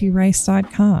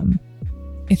josieduffyrice.com.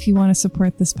 If you want to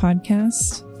support this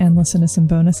podcast and listen to some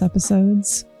bonus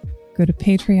episodes, go to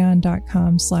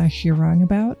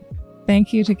patreon.com/you'rewrongabout.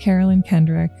 Thank you to Carolyn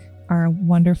Kendrick, our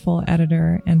wonderful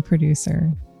editor and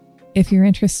producer. If you're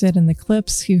interested in the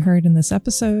clips you heard in this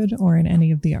episode or in any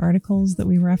of the articles that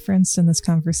we referenced in this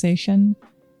conversation,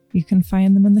 you can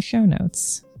find them in the show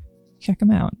notes. Check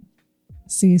them out.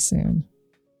 See you soon.